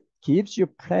 It gives you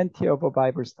plenty of a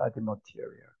Bible study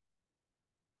material.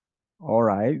 All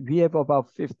right, we have about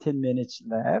 15 minutes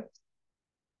left.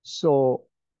 So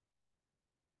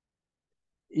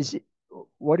is it,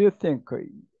 what do you think?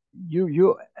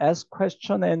 You ask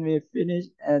question and we finish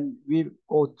and we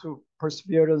go to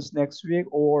perseverance next week,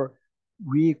 or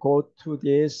we go to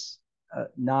this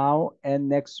now and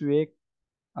next week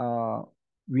uh,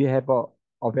 we have a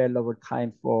available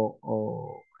time for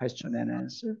question and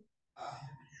answer.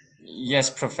 Yes,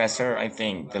 Professor, I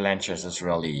think the lectures is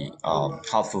really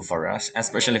helpful for us,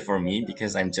 especially for me,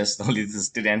 because I'm just only the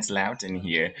students left in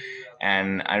here.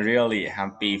 And I'm really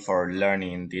happy for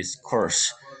learning this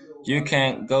course. You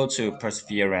can go to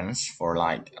Perseverance for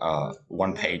like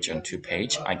 1 page and 2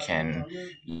 page. I can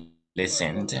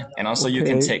listen. And also you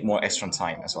can Okay. take more extra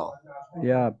time as well.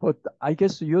 Yeah, but I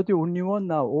guess you're the only one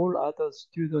now. All other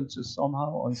students are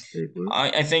somehow unstable.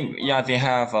 I think, yeah, they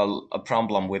have a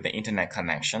problem with the internet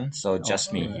connection. So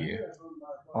just me Okay. here.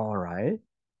 All right.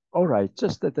 All right.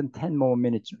 Just then 10 more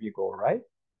minutes we go, right?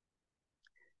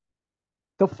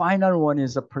 The final one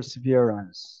is a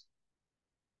perseverance.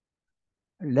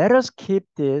 Let us keep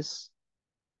this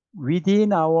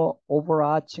within our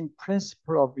overarching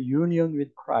principle of union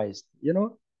with Christ.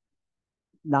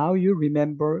 Now you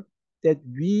remember that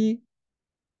we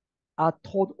are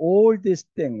taught all these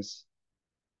things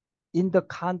in the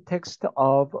context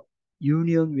of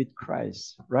union with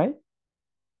Christ, right?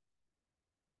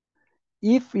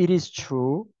 If it is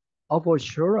true of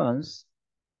assurance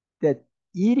that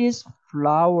it is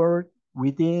flowered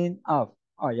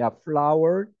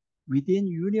flowered within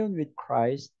union with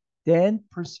Christ, then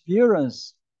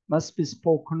perseverance must be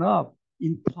spoken of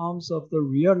in terms of the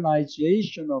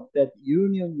realization of that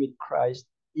union with Christ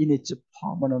in its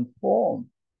permanent form.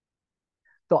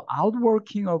 The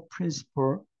outworking of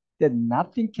principle that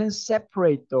nothing can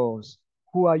separate those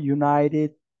who are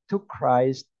united to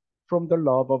Christ from the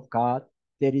love of God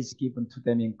that is given to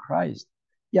them in Christ.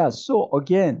 Yeah, so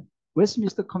again,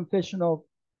 Westminster Confession of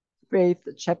Faith,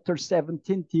 chapter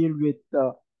 17, deal with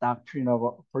the doctrine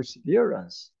of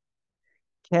perseverance.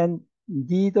 Can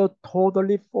neither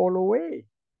totally fall away,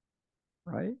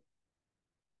 right?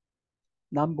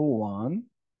 Number one,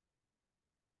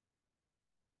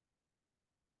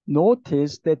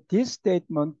 notice that this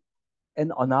statement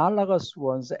and analogous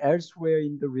ones elsewhere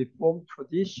in the Reformed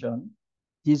tradition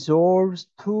dissolves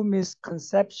two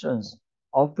misconceptions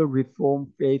of the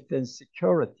Reformed faith and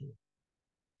security.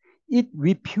 It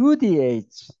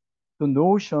repudiates the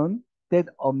notion that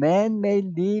a man may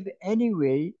live any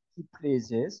way he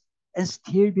pleases and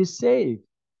still be saved,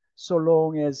 so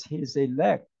long as he is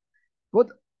elect. But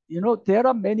there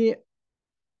are many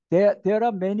there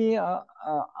are many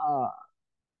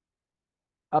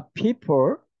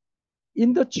people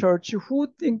in the church who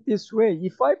think this way.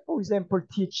 If I, for example,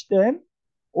 teach them,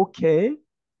 okay,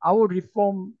 our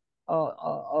Reform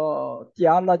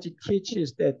theology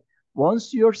teaches that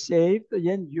once you're saved,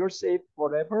 then you're saved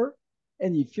forever.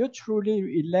 And if you're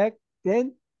truly elect,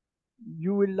 then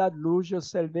you will not lose your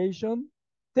salvation.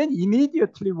 Then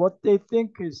immediately what they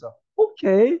think is,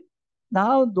 okay,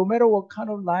 now no matter what kind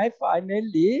of life I may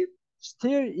live,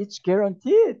 still it's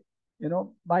guaranteed.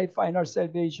 My final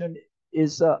salvation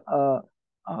is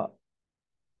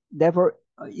never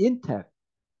intact.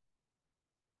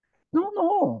 No,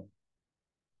 no.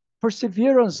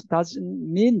 Perseverance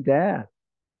doesn't mean that.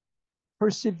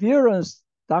 Perseverance,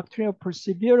 doctrine of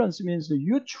perseverance means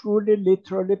you truly,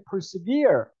 literally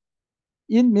persevere.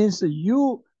 It means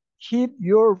you keep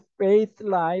your faith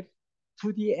life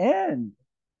to the end.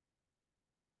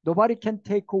 Nobody can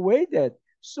take away that.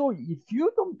 So if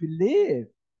you don't believe,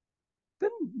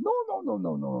 then no, no, no,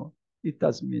 no, no. It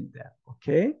doesn't mean that.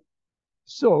 Okay?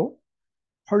 So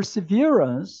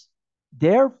perseverance,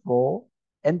 therefore,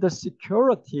 and the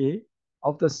security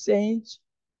of the saints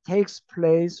takes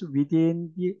place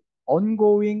within the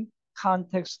ongoing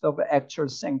context of actual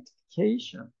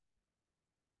sanctification.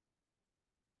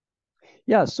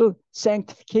 Yeah, so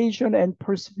sanctification and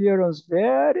perseverance,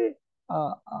 very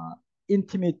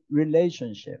intimate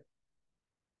relationship.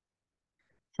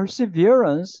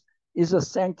 Perseverance is a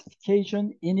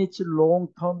sanctification in its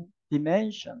long-term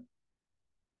dimension.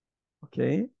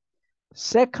 Okay.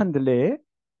 Secondly,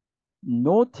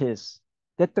 notice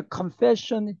that the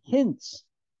confession hints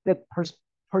that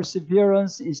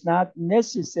perseverance is not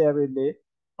necessarily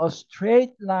a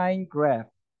straight line graph.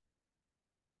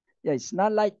 Yeah, it's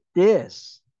not like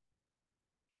this.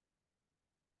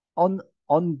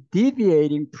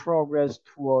 Undeviating progress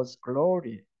towards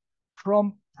glory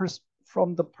from,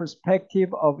 from the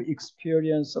perspective of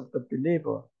experience of the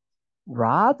believer.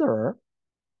 Rather,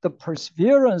 the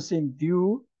perseverance in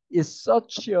view is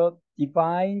such a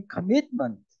divine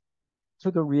commitment to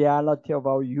the reality of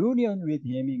our union with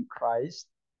Him in Christ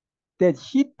that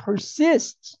He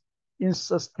persists in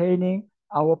sustaining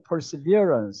our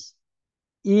perseverance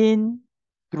in,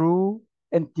 through,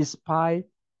 and despite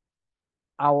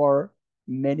our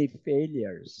many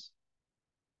failures.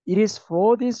 It is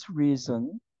for this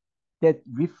reason that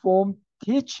Reformed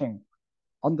teaching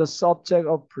on the subject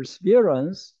of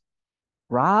perseverance,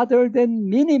 rather than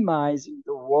minimizing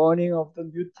the warning of the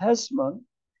New Testament,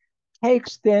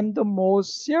 takes them the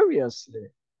most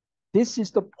seriously. This is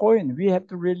the point. We have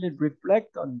to really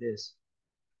reflect on this.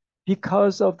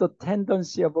 Because of the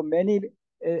tendency of many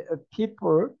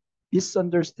people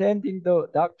misunderstanding the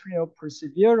doctrine of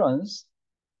perseverance,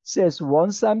 says,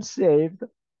 once I'm saved,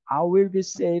 I will be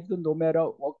saved no matter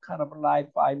what kind of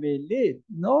life I may live.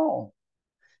 No.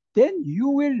 Then you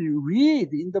will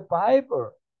read in the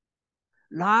Bible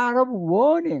a lot of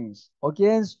warnings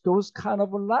against those kind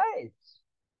of lives,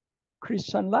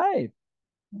 Christian life.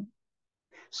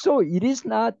 So it is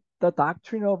not the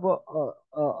doctrine of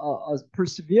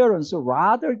perseverance,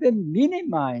 rather than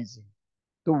minimizing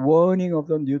the warning of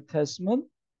the New Testament,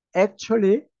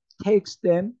 actually takes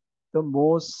them the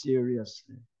most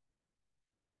seriously.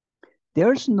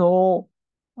 There's no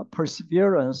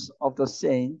perseverance of the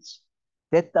saints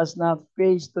that does not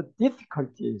face the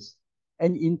difficulties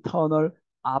and internal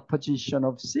opposition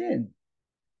of sin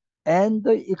and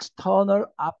the external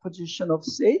opposition of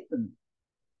Satan.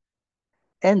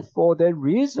 And for that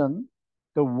reason,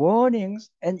 the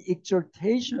warnings and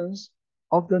exhortations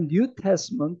of the New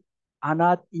Testament are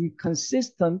not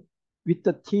inconsistent with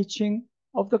the teaching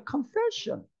of the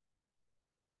confession.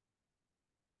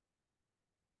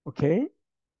 Okay?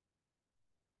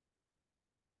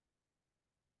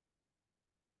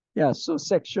 Yeah, so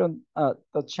the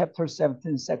chapter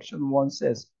 17, section 1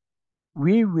 says,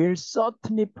 we will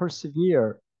certainly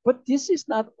persevere, but this is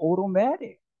not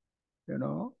automatic,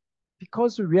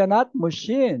 because we are not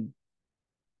machine.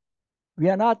 We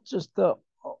are not just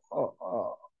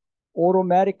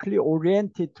automatically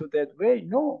oriented to that way.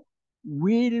 No,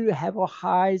 we'll have a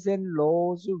highs and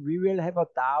lows. We will have a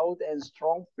doubt and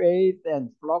strong faith and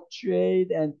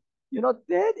fluctuate. And,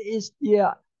 that is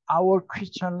our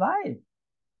Christian life.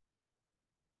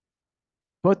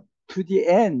 But to the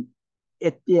end,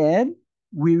 at the end,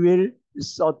 we will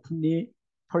certainly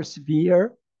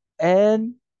persevere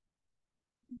and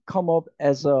come up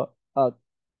as a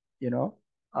you know,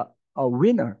 a, a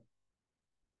winner.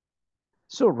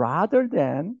 So rather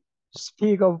than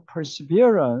speak of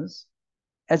perseverance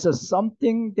as a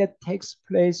something that takes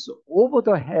place over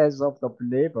the heads of the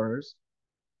believers,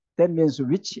 that means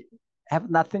which have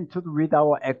nothing to do with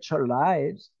our actual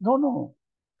lives. No, no.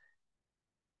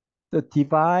 The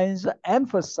divines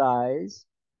emphasize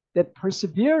that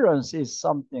perseverance is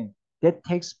something that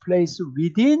takes place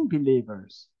within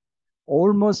believers,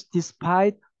 almost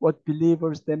despite what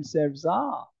believers themselves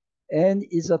are, and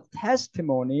is a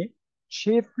testimony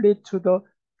chiefly to the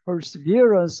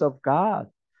perseverance of God,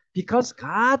 because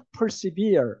God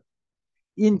persevered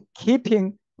in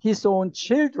keeping his own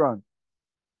children.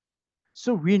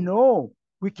 So we know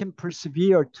we can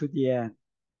persevere to the end.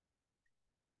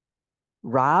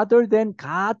 Rather than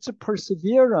God's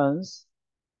perseverance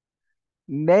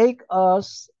make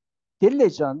us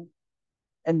diligent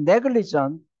and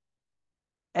negligent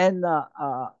and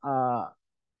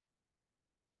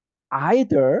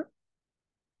either,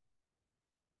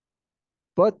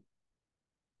 but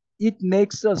it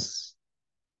makes us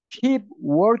keep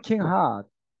working hard,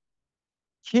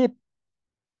 keep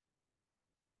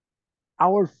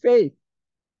our faith,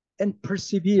 and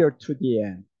persevere to the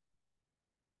end.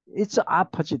 It's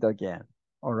opposite again,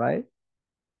 all right?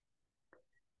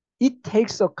 It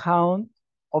takes account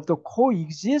of the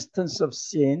coexistence of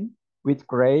sin with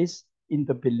grace in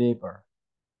the believer.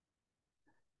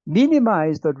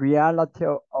 Minimize the reality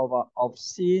of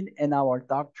sin, and our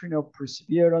doctrine of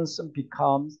perseverance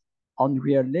becomes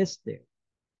unrealistic.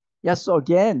 Yes, so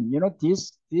again,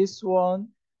 this one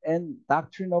and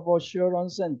doctrine of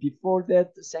assurance, and before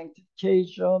that,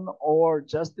 sanctification or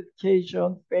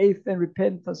justification, faith and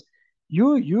repentance.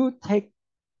 You take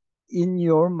in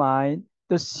your mind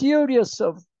the seriousness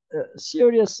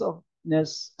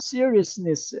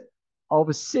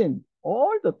of sin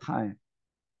all the time.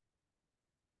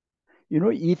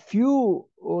 If you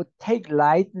take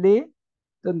lightly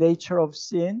the nature of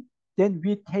sin, then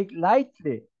we take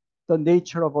lightly the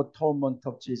nature of atonement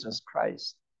of Jesus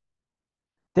Christ.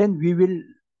 Then we will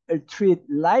treat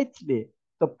lightly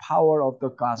the power of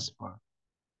the gospel.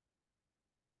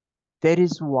 That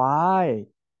is why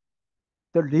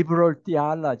the liberal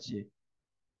theology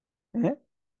eh,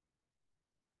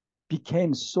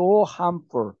 became so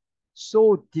harmful,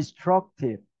 so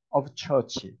destructive of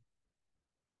churches.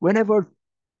 Whenever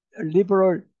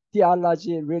liberal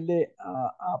theology really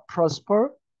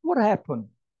prosper, what happened?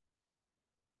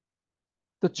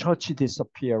 The church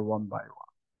disappear one by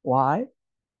one. Why?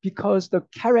 Because the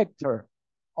character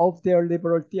of their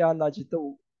liberal theology,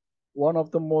 one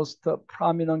of the most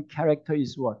prominent character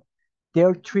is what?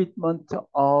 Their treatment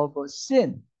of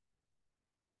sin.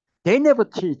 They never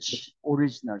teach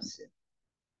original sin.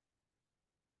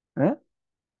 Eh?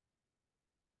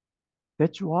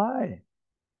 That's why.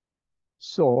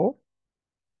 So,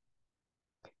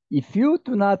 if you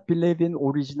do not believe in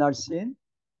original sin,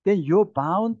 then you're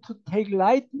bound to take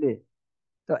lightly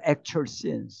the actual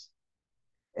sins.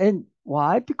 And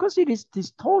why? Because it is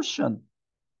distortion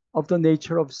of the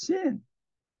nature of sin.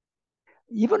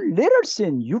 Even little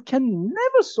sin, you can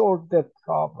never solve that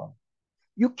problem.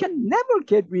 You can never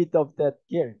get rid of that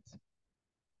guilt.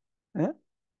 Eh?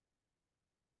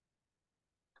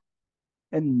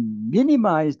 And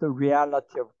minimize the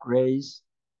reality of grace,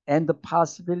 and the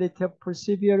possibility of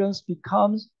perseverance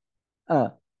becomes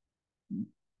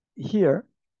here.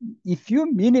 If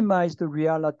you minimize the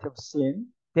reality of sin,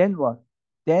 then what?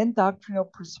 Then doctrine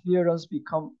of perseverance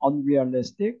become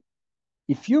unrealistic.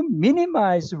 If you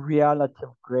minimize the reality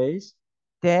of grace,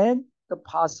 then the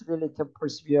possibility of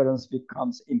perseverance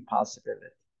becomes impossibility.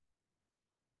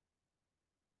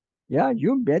 Yeah,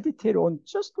 you meditate on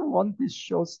just one this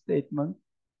short statement,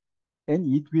 and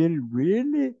it will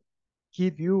really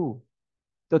give you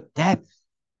the depth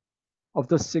of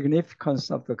the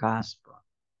significance of the gospel.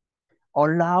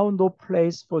 Allow no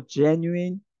place for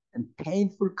genuine and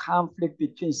painful conflict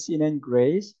between sin and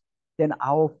grace, then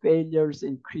our failures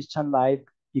in Christian life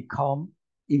become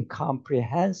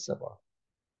incomprehensible.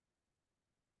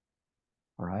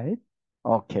 All right?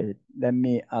 Okay, let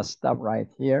me stop right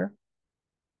here.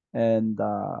 And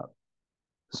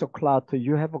so, Claudio,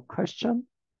 you have a question?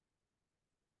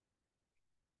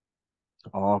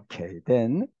 Okay,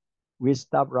 then we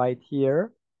stop right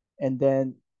here. And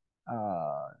then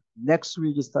next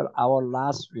week is our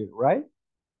last week, right?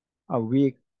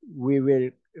 We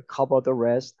will cover the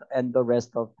rest, and the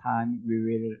rest of time we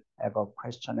will have a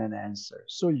question and answer.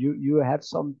 So you have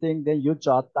something, then you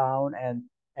jot down and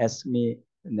ask me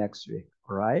next week.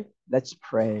 All right? Let's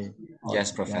pray all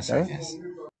Yes, Professor. together. Yes.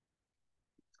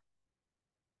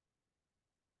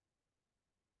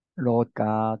 Lord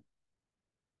God,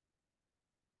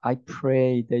 I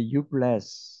pray that you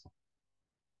bless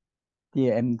the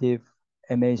MDiv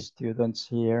MA students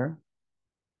here,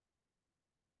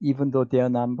 even though their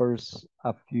numbers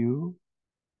are few.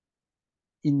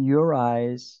 In your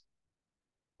eyes,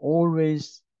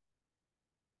 always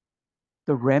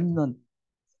the remnant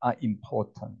are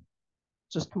important.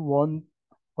 Just one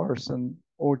person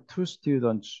or two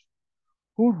students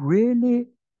who really,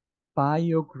 by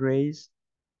your grace,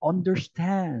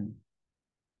 understand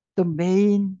the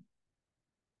main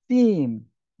theme,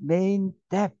 main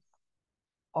depth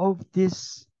of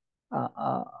this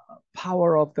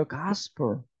power of the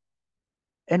gospel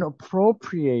and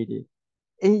appropriate it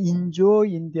and enjoy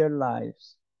in their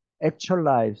lives, actual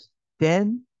lives.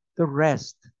 Then the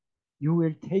rest you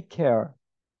will take care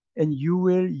and you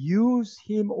will use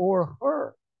him or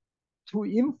her to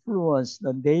influence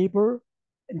the neighbor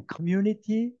and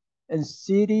community and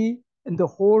city and the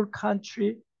whole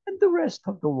country and the rest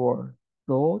of the world.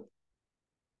 Lord,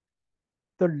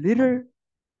 the little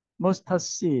mustard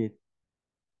seed,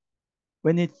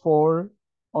 when it falls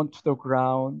onto the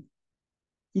ground,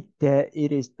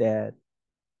 it is dead.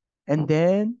 And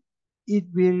then it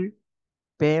will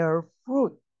bear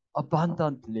fruit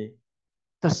abundantly.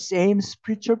 The same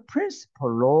spiritual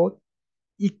principle, Lord,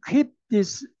 equip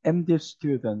these MD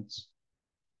students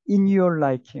in your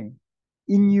liking,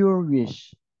 in your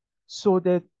wish, so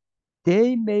that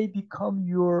they may become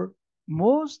your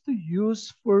most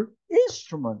useful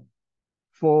instrument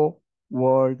for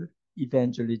world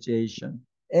evangelization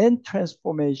and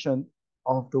transformation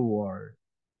of the world.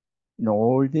 In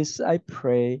all this I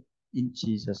pray in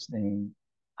Jesus' name.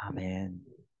 Amen.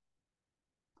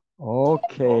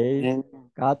 Okay. And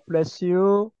God bless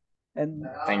you. And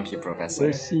Thank you, we'll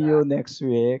Professor. see you next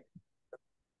week.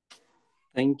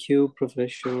 thank you,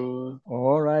 Professor.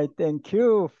 All right. Thank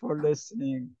you for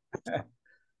listening.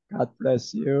 God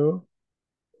bless you.